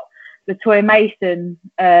 You've got Latoya Mason,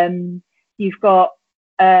 you've got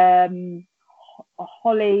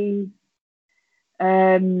Holly,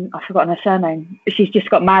 I've forgotten her surname. She's just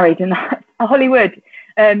got married, and Hollywood,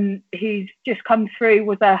 who's just come through,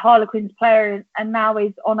 was a Harlequins player and now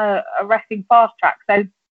is on a wrestling fast track. So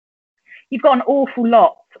you've got an awful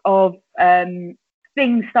lot of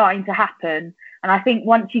things starting to happen. And I think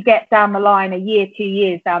once you get down the line, a year, 2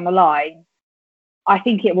 years down the line, I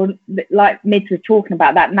think it will, like Mids was talking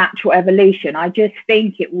about, that natural evolution. I just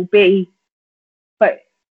think it will be, but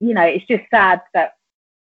it's just sad that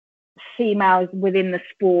females within the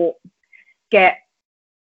sport get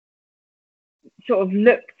sort of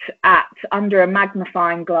looked at under a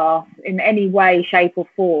magnifying glass in any way, shape or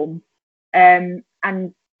form, and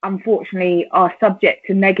unfortunately are subject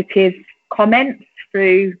to negative comments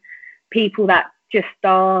through people that just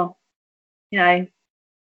are,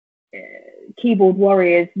 keyboard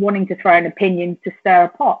warriors wanting to throw an opinion to stir a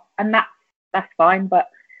pot. And that's fine, but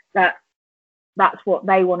that's what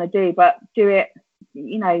they want to do. But do it,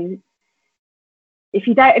 if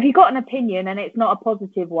you've got an opinion and it's not a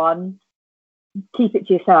positive one, keep it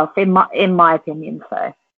to yourself, in my opinion.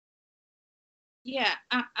 So yeah,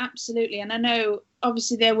 absolutely. And I know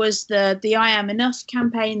obviously there was the I Am Enough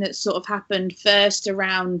campaign that sort of happened first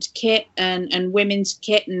around kit and women's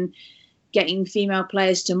kit, and getting female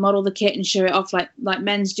players to model the kit and show it off like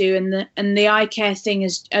men's do, and the I Care thing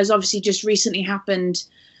has obviously just recently happened.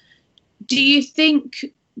 Do you think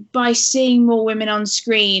by seeing more women on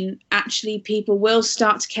screen, actually people will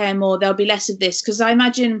start to care more? There'll be less of this? Because I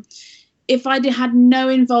imagine if I had no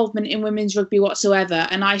involvement in women's rugby whatsoever,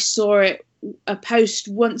 and I saw a post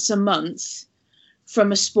once a month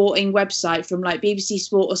from a sporting website, from like BBC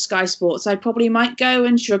Sport or Sky Sports, I probably might go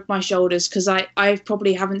and shrug my shoulders, because I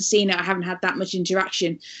probably haven't seen it. I haven't had that much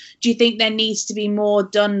interaction. Do you think there needs to be more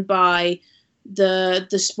done by the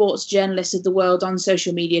sports journalists of the world on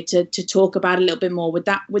social media to talk about it a little bit more? Would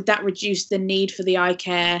that reduce the need for the I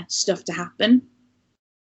Care stuff to happen?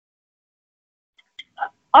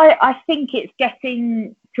 I think it's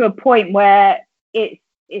getting to a point where it's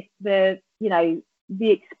the the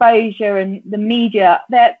exposure and the media,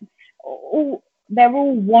 they're all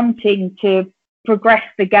wanting to progress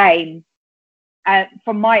the game.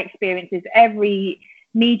 From my experiences, every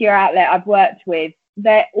media outlet I've worked with,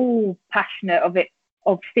 they're all passionate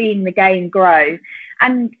of seeing the game grow,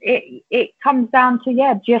 and it comes down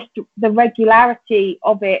to just the regularity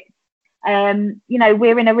of it.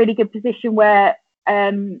 We're in a really good position where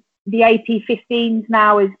the AP 15s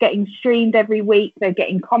now is getting streamed every week. They're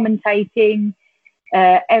getting commentating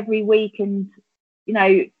every week, and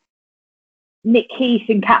Nick Heath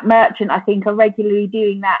and Kat Merchant, I think, are regularly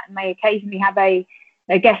doing that, and they occasionally have a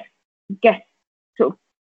guest sort of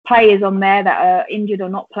players on there that are injured or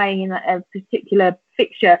not playing in a particular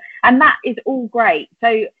fixture, and that is all great.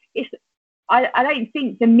 So I don't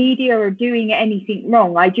think the media are doing anything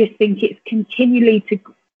wrong. I just think it's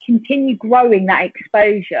continue growing that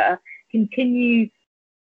exposure, continue,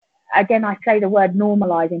 again, I say the word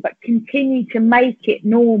normalising, but continue to make it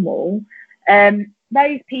normal.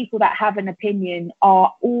 Those people that have an opinion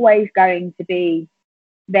are always going to be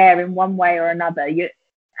there in one way or another.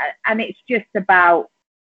 And it's just about,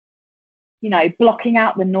 blocking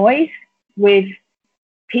out the noise with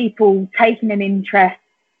people taking an interest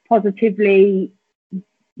positively,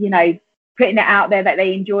 putting it out there that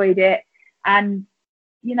they enjoyed it, and,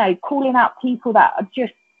 calling out people that are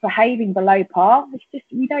just behaving below par. It's just,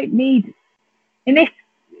 we don't need, in this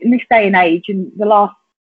day and age, in the last,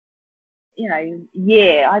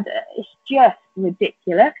 year, it's just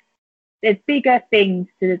ridiculous. There's bigger things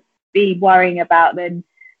to be worrying about than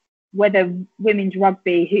whether women's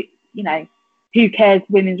rugby, who cares,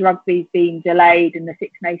 women's rugby is being delayed in the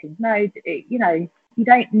Six Nations. No, you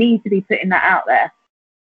don't need to be putting that out there.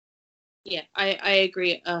 Yeah, I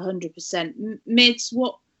agree 100%. Mids,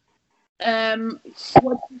 what do you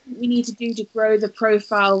think we need to do to grow the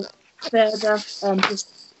profile further?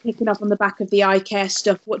 Just picking up on the back of the eye care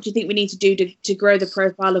stuff, what do you think we need to do to grow the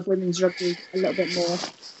profile of women's rugby a little bit more?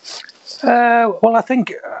 Well, I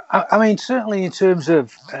think, certainly in terms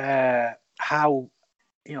of how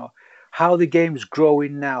the game's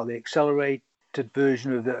growing now, the accelerated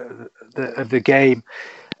version of the game,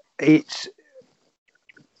 it's,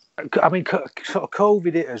 sort of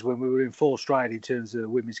COVID hit us when we were in full stride in terms of the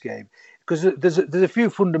women's game, because there's a few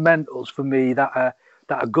fundamentals for me that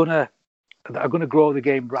are gonna grow the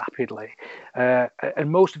game rapidly,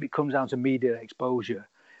 and most of it comes down to media exposure.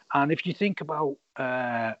 And if you think about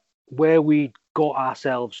where we got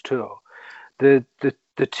ourselves to, the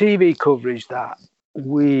TV coverage that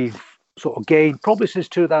we've sort of gained probably since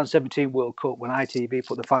 2017 World Cup, when ITV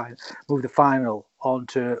moved the final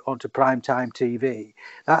onto primetime TV.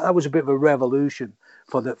 That was a bit of a revolution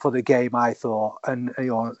for the game, I thought, and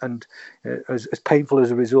as painful as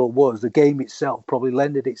the result was, the game itself probably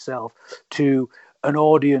lended itself to an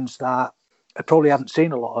audience that probably hadn't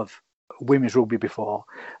seen a lot of women's rugby before,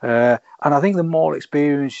 and I think the more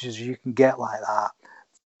experiences you can get like that,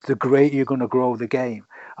 the greater you're going to grow the game.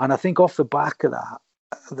 And I think off the back of that,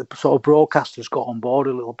 the sort of broadcasters got on board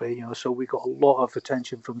a little bit, so we got a lot of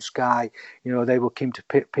attention from Sky. They were keen to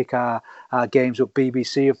pick our games up.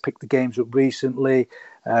 BBC have picked the games up recently.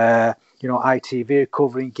 ITV are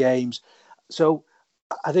covering games. So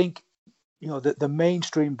I think, the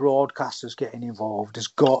mainstream broadcasters getting involved has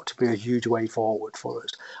got to be a huge way forward for us.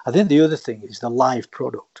 I think the other thing is the live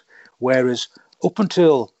product. Whereas up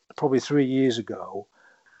until probably 3 years ago,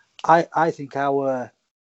 I think our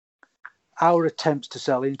attempts to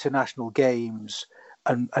sell international games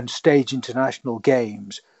and stage international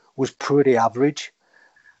games was pretty average.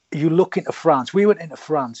 You look into France. We went into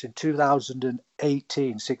France in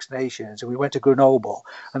 2018, Six Nations, and we went to Grenoble,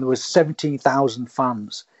 and there was 17,000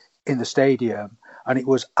 fans in the stadium, and it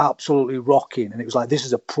was absolutely rocking. And it was like, this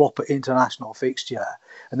is a proper international fixture.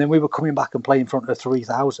 And then we were coming back and playing in front of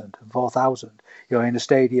 3,000 and 4,000, in a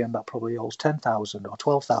stadium that probably holds 10,000 or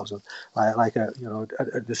 12,000.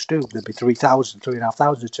 At the Stoop, there'd be 3,000,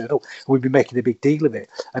 3,500 to know. We'd be making a big deal of it.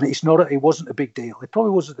 And it wasn't a big deal. It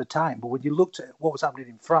probably was at the time, but when you looked at what was happening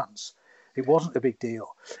in France, it wasn't a big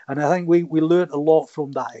deal. And I think we learned a lot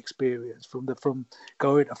from that experience, from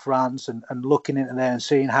going to France and looking into there and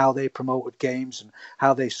seeing how they promoted games and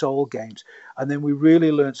how they sold games. And then we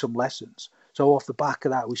really learned some lessons. So off the back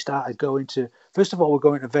of that, we started going to, first of all, we're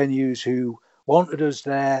going to venues who wanted us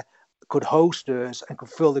there, could host us and could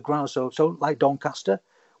fill the ground. So like Doncaster,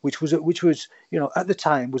 which was at the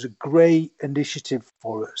time was a great initiative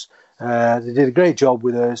for us. They did a great job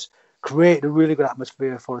with us, created a really good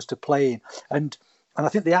atmosphere for us to play in. And I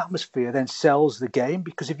think the atmosphere then sells the game,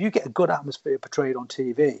 because if you get a good atmosphere portrayed on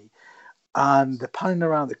TV and they're panning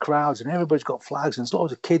around the crowds and everybody's got flags and there's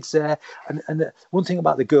lots of kids there, and the one thing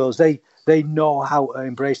about the girls, they know how to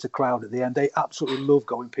embrace the crowd at the end. They absolutely love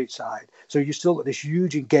going pitch side. So you still got this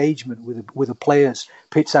huge engagement with the players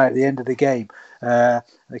pitch side at the end of the game. The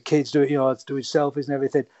kids doing selfies and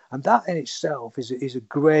everything. And that in itself is a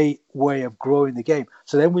great way of growing the game.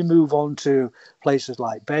 So then we move on to places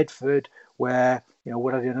like Bedford, where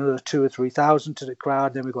we're adding another 2,000 or 3,000 to the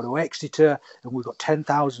crowd. Then we go to Exeter, and we've got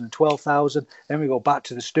 10,000 and 12,000. Then we go back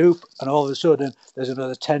to the Stoop, and all of a sudden there's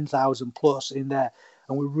another 10,000 plus in there.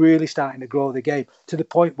 And we're really starting to grow the game to the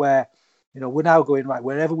point where, we're now going, right,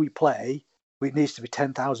 wherever we play, it needs to be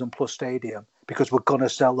 10,000 plus stadium because we're going to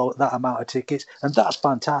sell that amount of tickets. And that's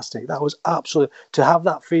fantastic. That was absolute, to have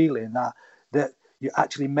that feeling that you're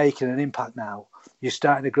actually making an impact now. You're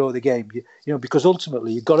starting to grow the game, because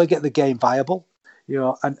ultimately you've got to get the game viable,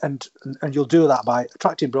 and you'll do that by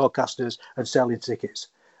attracting broadcasters and selling tickets.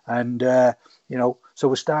 And, so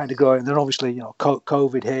we're starting to grow. And then obviously,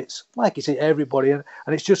 COVID hits, like you see, everybody, and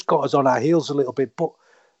it's just got us on our heels a little bit.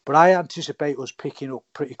 But I anticipate us picking up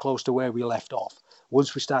pretty close to where we left off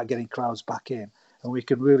once we start getting crowds back in, and we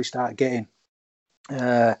can really start getting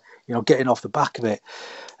off the back of it.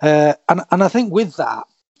 And I think with that,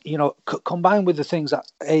 combined with the things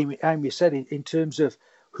that Amy said in terms of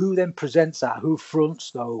who then presents that, who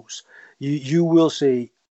fronts those, you will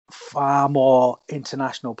see far more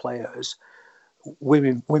international players,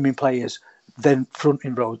 women players, then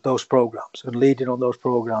fronting those programs and leading on those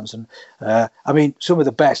programs. And some of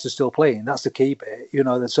the best are still playing. That's the key bit,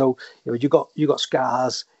 So you got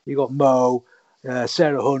Scars, you got Mo,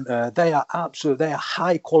 Sarah Hunter. They are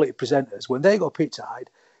high quality presenters. When they go pitch-side,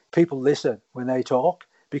 people listen when they talk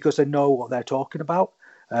because they know what they're talking about.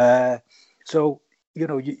 So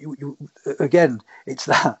you again, it's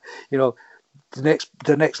that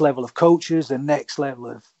the next level of coaches, the next level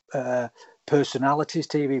of personalities,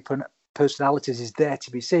 TV personalities is there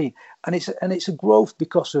to be seen, and it's a growth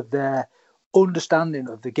because of their understanding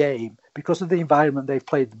of the game, because of the environment they've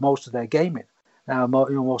played most of their game in now,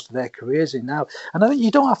 most of their careers in now. And I think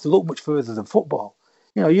you don't have to look much further than football.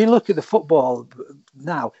 You look at the football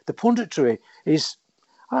now, the punditry is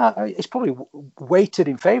it's probably weighted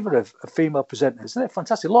in favour of female presenters. They're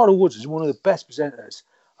fantastic. Laura Woods is one of the best presenters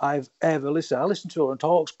I've ever listened to. I listened to her on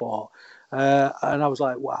TalkSport, and I was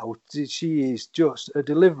like, wow, she is just, a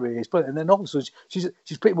delivery is brilliant. And then also she's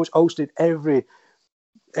pretty much hosted every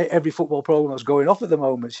football programme that's going off at the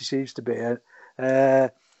moment. She seems to be, and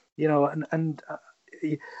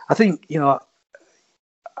I think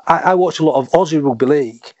I watch a lot of Aussie Rugby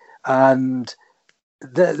League, and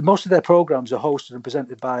most of their programmes are hosted and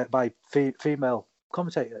presented by female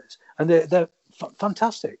commentators, and they're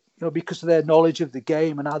fantastic. Because of their knowledge of the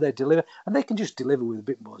game and how they deliver. And they can just deliver with a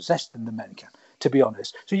bit more zest than the men can, to be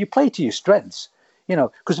honest. So you play to your strengths,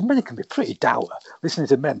 because the men can be pretty dour, listening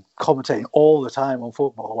to men commentating all the time on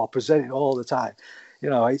football or presenting all the time.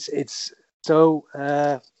 It's so,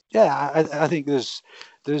 I think there's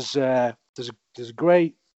a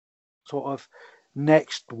great sort of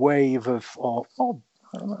next wave I'd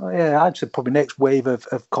say probably next wave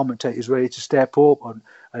of commentators ready to step up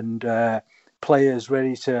and players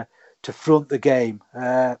ready to front the game.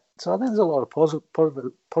 So I think there's a lot of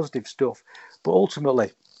positive stuff. But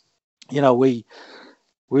ultimately, we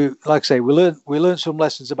like I say, we learn some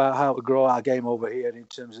lessons about how to grow our game over here in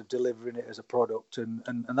terms of delivering it as a product, and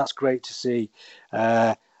that's great to see.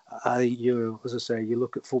 I think as I say, you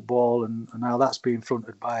look at football and how that's being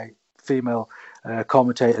fronted by female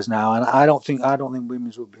commentators now, and I don't think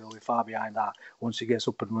women's rugby will be far behind that once it gets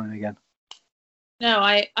up and running again. No,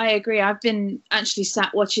 I agree. I've been actually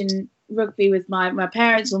sat watching rugby with my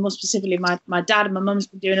parents, or more specifically my dad, and my mum's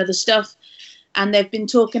been doing other stuff, and they've been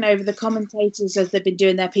talking over the commentators as they've been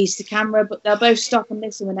doing their piece to camera, but they'll both stop and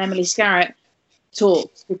listen when Emily Scarrett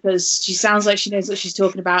talks, because she sounds like she knows what she's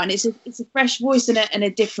talking about, and it's a fresh voice and a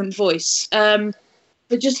different voice.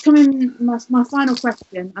 But just coming, my final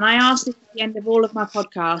question, and I asked it at the end of all of my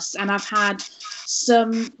podcasts, and I've had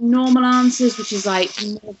some normal answers, which is like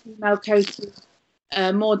more female coaches,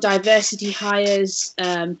 more diversity hires,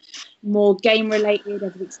 more game related,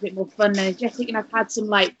 everything's a bit more fun and energetic, and I've had some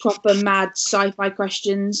like proper mad sci-fi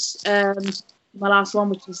questions. My last one,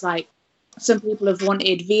 which was like, some people have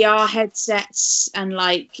wanted VR headsets and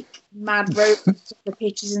like mad robots for the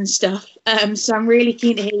pitches and stuff. So I'm really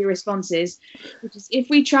keen to hear your responses, which is, if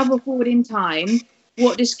we travel forward in time,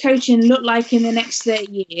 what does coaching look like in the next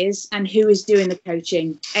 30 years, and who is doing the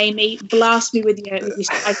coaching? Amy, blast me with your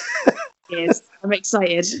years. I'm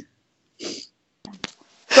excited.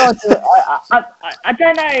 God, I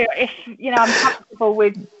don't know if I'm comfortable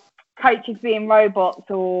with coaches being robots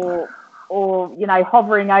or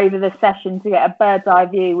hovering over the session to get a bird's eye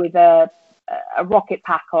view with a rocket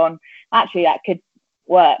pack on. Actually, that could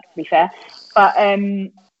work, to be fair. But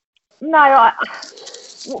no,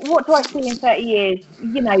 what do I see in 30 years?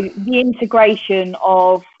 The integration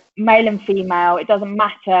of male and female. It doesn't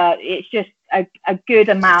matter. It's just a good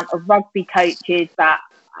amount of rugby coaches that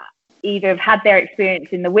either have had their experience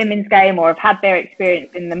in the women's game or have had their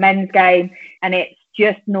experience in the men's game, and it's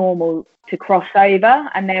just normal to cross over,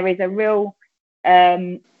 and there is a real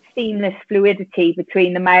seamless fluidity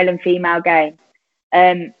between the male and female game.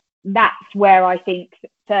 that's where I think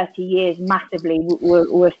 30 years massively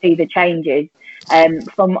will see the changes.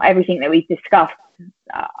 From everything that we've discussed,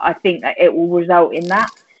 I think that it will result in that.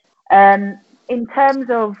 In terms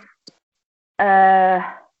of the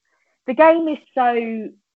game is so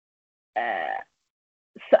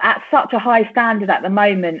at such a high standard at the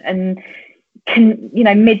moment, and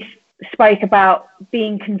Mid spoke about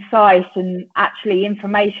being concise, and actually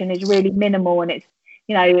information is really minimal, and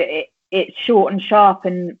it's short and sharp,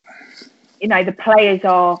 and the players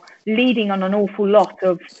are leading on an awful lot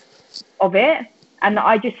of it, and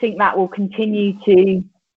I just think that will continue to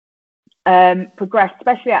progress,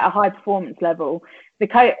 especially at a high performance level.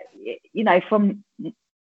 From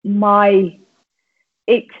my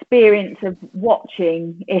experience of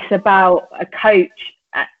watching, it's about a coach,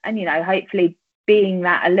 and hopefully being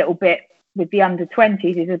that a little bit with the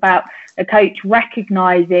under-20s, is about a coach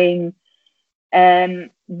recognising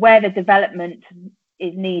where the development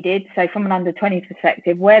is needed. So from an under-20s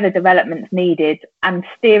perspective, where the development's needed, and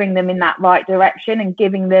steering them in that right direction, and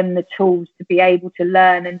giving them the tools to be able to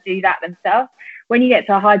learn and do that themselves. When you get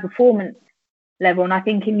to a high performance level, and I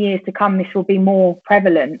think in years to come this will be more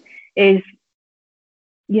prevalent, is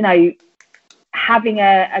having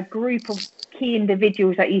a group of key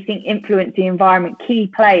individuals that you think influence the environment, key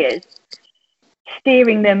players,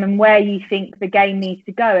 steering them and where you think the game needs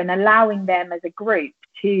to go, and allowing them as a group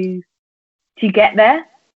to get there,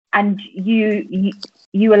 and you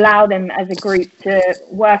allow them as a group to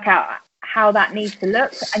work out how that needs to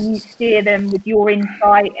look, and you steer them with your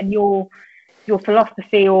insight and your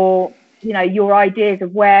philosophy, or your ideas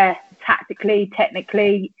of where tactically,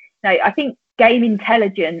 technically. I think game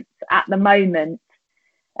intelligence at the moment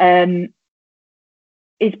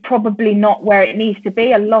is probably not where it needs to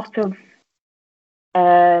be. A lot of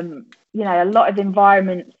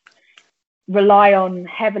environments rely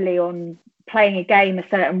heavily on playing a game a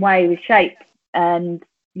certain way with shape, and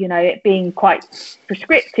it being quite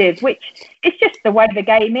prescriptive, which it's just the way the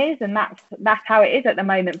game is, and that's how it is at the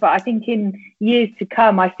moment. But I think in years to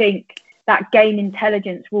come, I think that game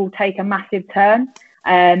intelligence will take a massive turn,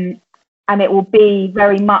 and it will be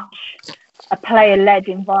very much a player-led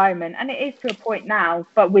environment, and it is to a point now,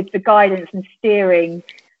 but with the guidance and steering.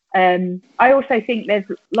 I also think there's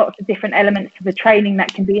lots of different elements to the training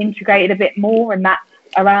that can be integrated a bit more, and that's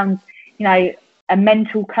around a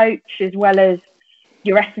mental coach, as well as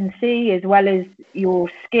your S&C, as well as your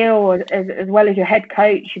skill, as well as your head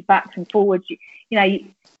coach, your backs and forwards. You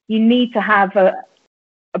need to have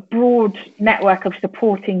a broad network of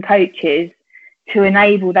supporting coaches to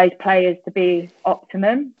enable those players to be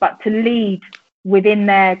optimum, but to lead within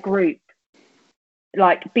their group,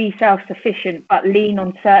 like be self-sufficient, but lean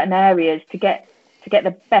on certain areas to get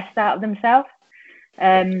the best out of themselves.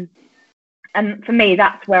 And for me,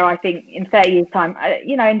 that's where I think in 30 years' time,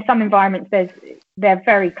 in some environments, they're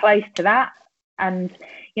very close to that. And,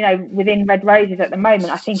 within Red Roses at the moment,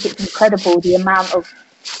 I think it's incredible the amount of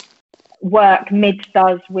work Mids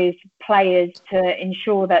does with players to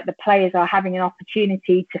ensure that the players are having an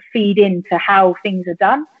opportunity to feed into how things are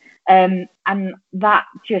done. And that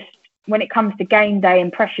just, when it comes to game day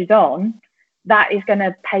and pressure's on, that is going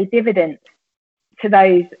to pay dividends to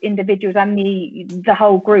those individuals and the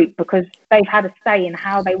whole group, because they've had a say in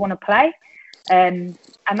how they want to play. And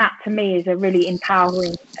that to me is a really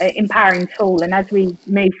empowering tool. And as we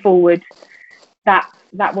move forward, that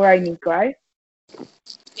will only grow.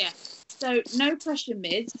 Yeah. So no pressure,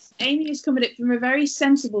 Mids. Amy is coming at it from a very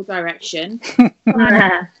sensible direction,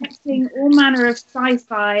 expecting all manner of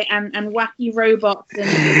sci-fi and wacky robots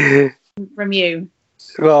from you.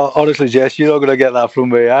 Well, honestly, Jess, you're not going to get that from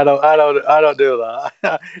me. I don't do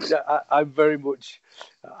that.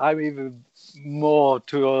 I'm even more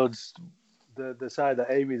towards the side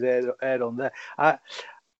that Amy's aired on there.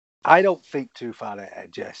 I don't think too far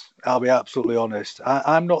ahead, Jess. I'll be absolutely honest.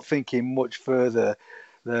 I'm not thinking much further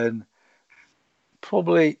than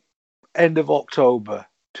probably end of October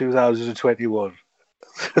 2021.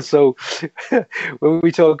 So when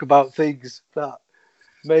we talk about things that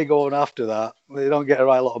may go on after that, they don't get a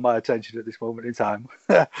right lot of my attention at this moment in time.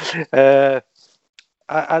 I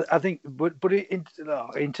think, but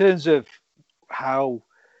in terms of how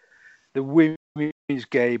the women's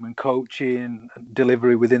game and coaching and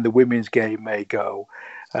delivery within the women's game may go,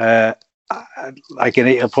 it'll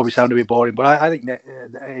probably sound a bit boring, but I think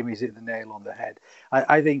Amy's hit the nail on the head.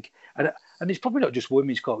 I think, and it's probably not just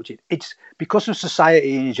women's coaching. It's because of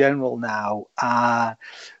society in general now.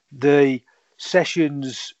 The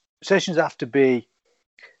sessions have to be.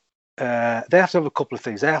 They have to have a couple of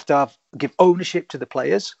things. They have to give ownership to the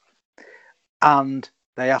players, and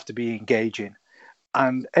they have to be engaging.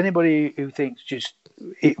 And anybody who thinks just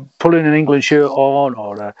pulling an England shirt on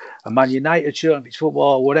or a Man United shirt on, if it's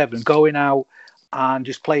football or whatever, and going out and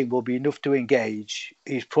just playing will be enough to engage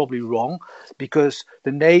is probably wrong, because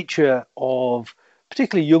the nature of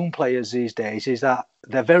particularly young players these days is that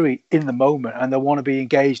they're very in the moment and they want to be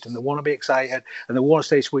engaged and they want to be excited and they want to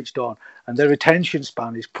stay switched on, and their attention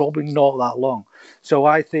span is probably not that long. So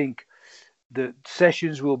I think the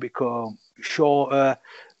sessions will become shorter,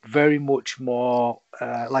 very much more,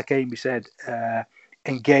 like Amy said,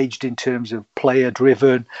 engaged in terms of player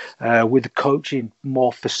driven, with the coaching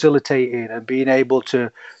more facilitating and being able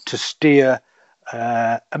to steer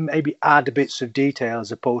and maybe add bits of detail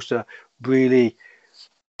as opposed to really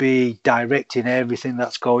be directing everything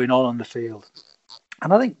that's going on the field.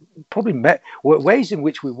 And I think probably ways in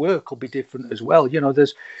which we work will be different as well.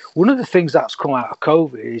 There's one of the things that's come out of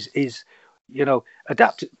COVID is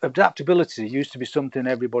adaptability used to be something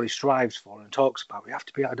everybody strives for and talks about. We have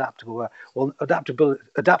to be adaptable. Well,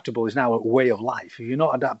 adaptable is now a way of life. If you're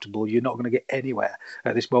not adaptable, you're not going to get anywhere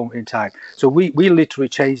at this moment in time. So we literally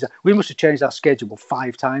changed that. We must have changed our schedule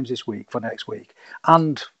 5 times this week for next week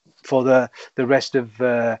and for the rest of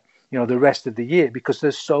the rest of the year, because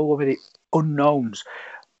there's so many unknowns.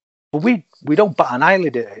 But we don't bat an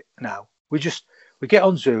eyelid at it now. We get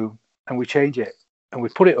on Zoom and we change it and we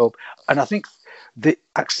put it up. And I think the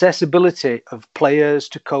accessibility of players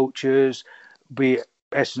to coaches, be it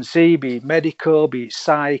S&C, be it medical, be it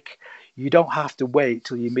psych, you don't have to wait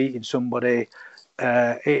till you're meeting somebody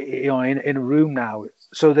in a room now.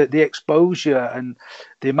 So that the exposure and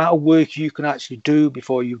the amount of work you can actually do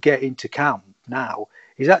before you get into camp now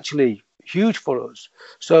is actually huge for us.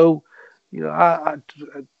 So, I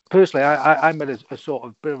personally, I made a sort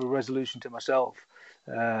of bit of a resolution to myself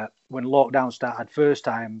when lockdown started first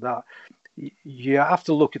time, that you have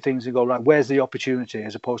to look at things and go, right, where's the opportunity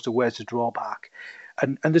as opposed to where's the drawback?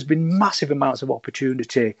 And there's been massive amounts of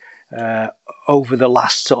opportunity over the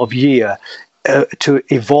last sort of year to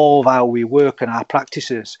evolve how we work and our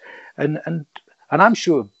practices. And I'm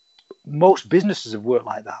sure most businesses have worked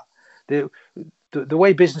like that. The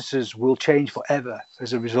way businesses will change forever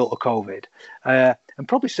as a result of COVID, and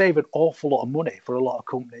probably save an awful lot of money for a lot of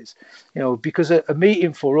companies, because a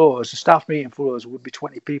meeting for us, a staff meeting for us, would be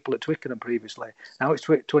 20 people at Twickenham previously. Now it's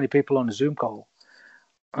 20 people on a Zoom call.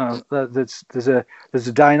 There's a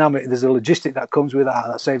dynamic, there's a logistic that comes with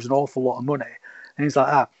that saves an awful lot of money, things like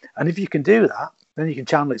that. And if you can do that, then you can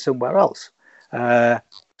channel it somewhere else.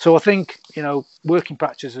 So I think working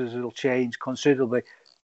practices will change considerably.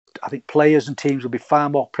 I think players and teams will be far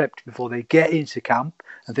more prepped before they get into camp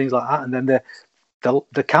and things like that. And then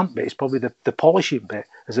the camp bit is probably the polishing bit,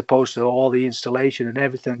 as opposed to all the installation and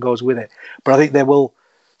everything that goes with it. But I think there'll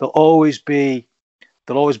always be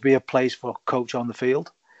a place for a coach on the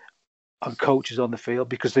field and coaches on the field,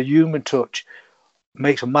 because the human touch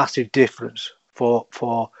makes a massive difference for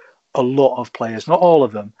a lot of players. Not all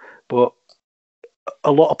of them, but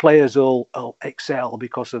a lot of players will excel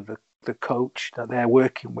because of the coach that they're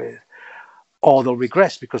working with, or they'll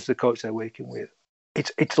regress because of the coach they're working with.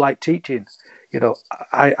 It's like teaching.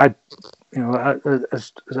 I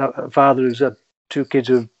as a father who's had 2 kids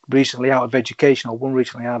who are recently out of education, or one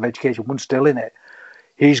recently out of education, one still in it.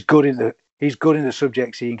 He's good in the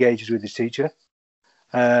subjects he engages with his teacher.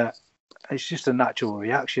 It's just a natural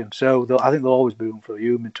reaction. So I think there'll always be room for a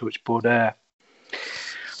human touch, but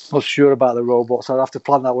not sure about the robots. I'd have to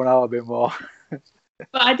plan that one out a bit more.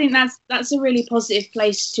 But I think that's a really positive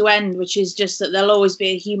place to end, which is just that there'll always be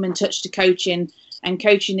a human touch to coaching, and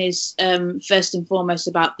coaching is first and foremost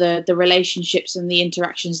about the relationships and the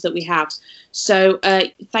interactions that we have. So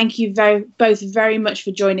thank you both very much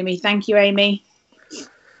for joining me. Thank you, Amy.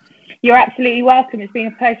 You're absolutely welcome. It's been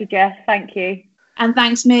a pleasure, Jess. Thank you. And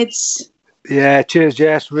thanks, Mids. Yeah, cheers,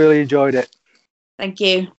 Jess. Really enjoyed it. Thank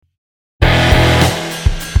you.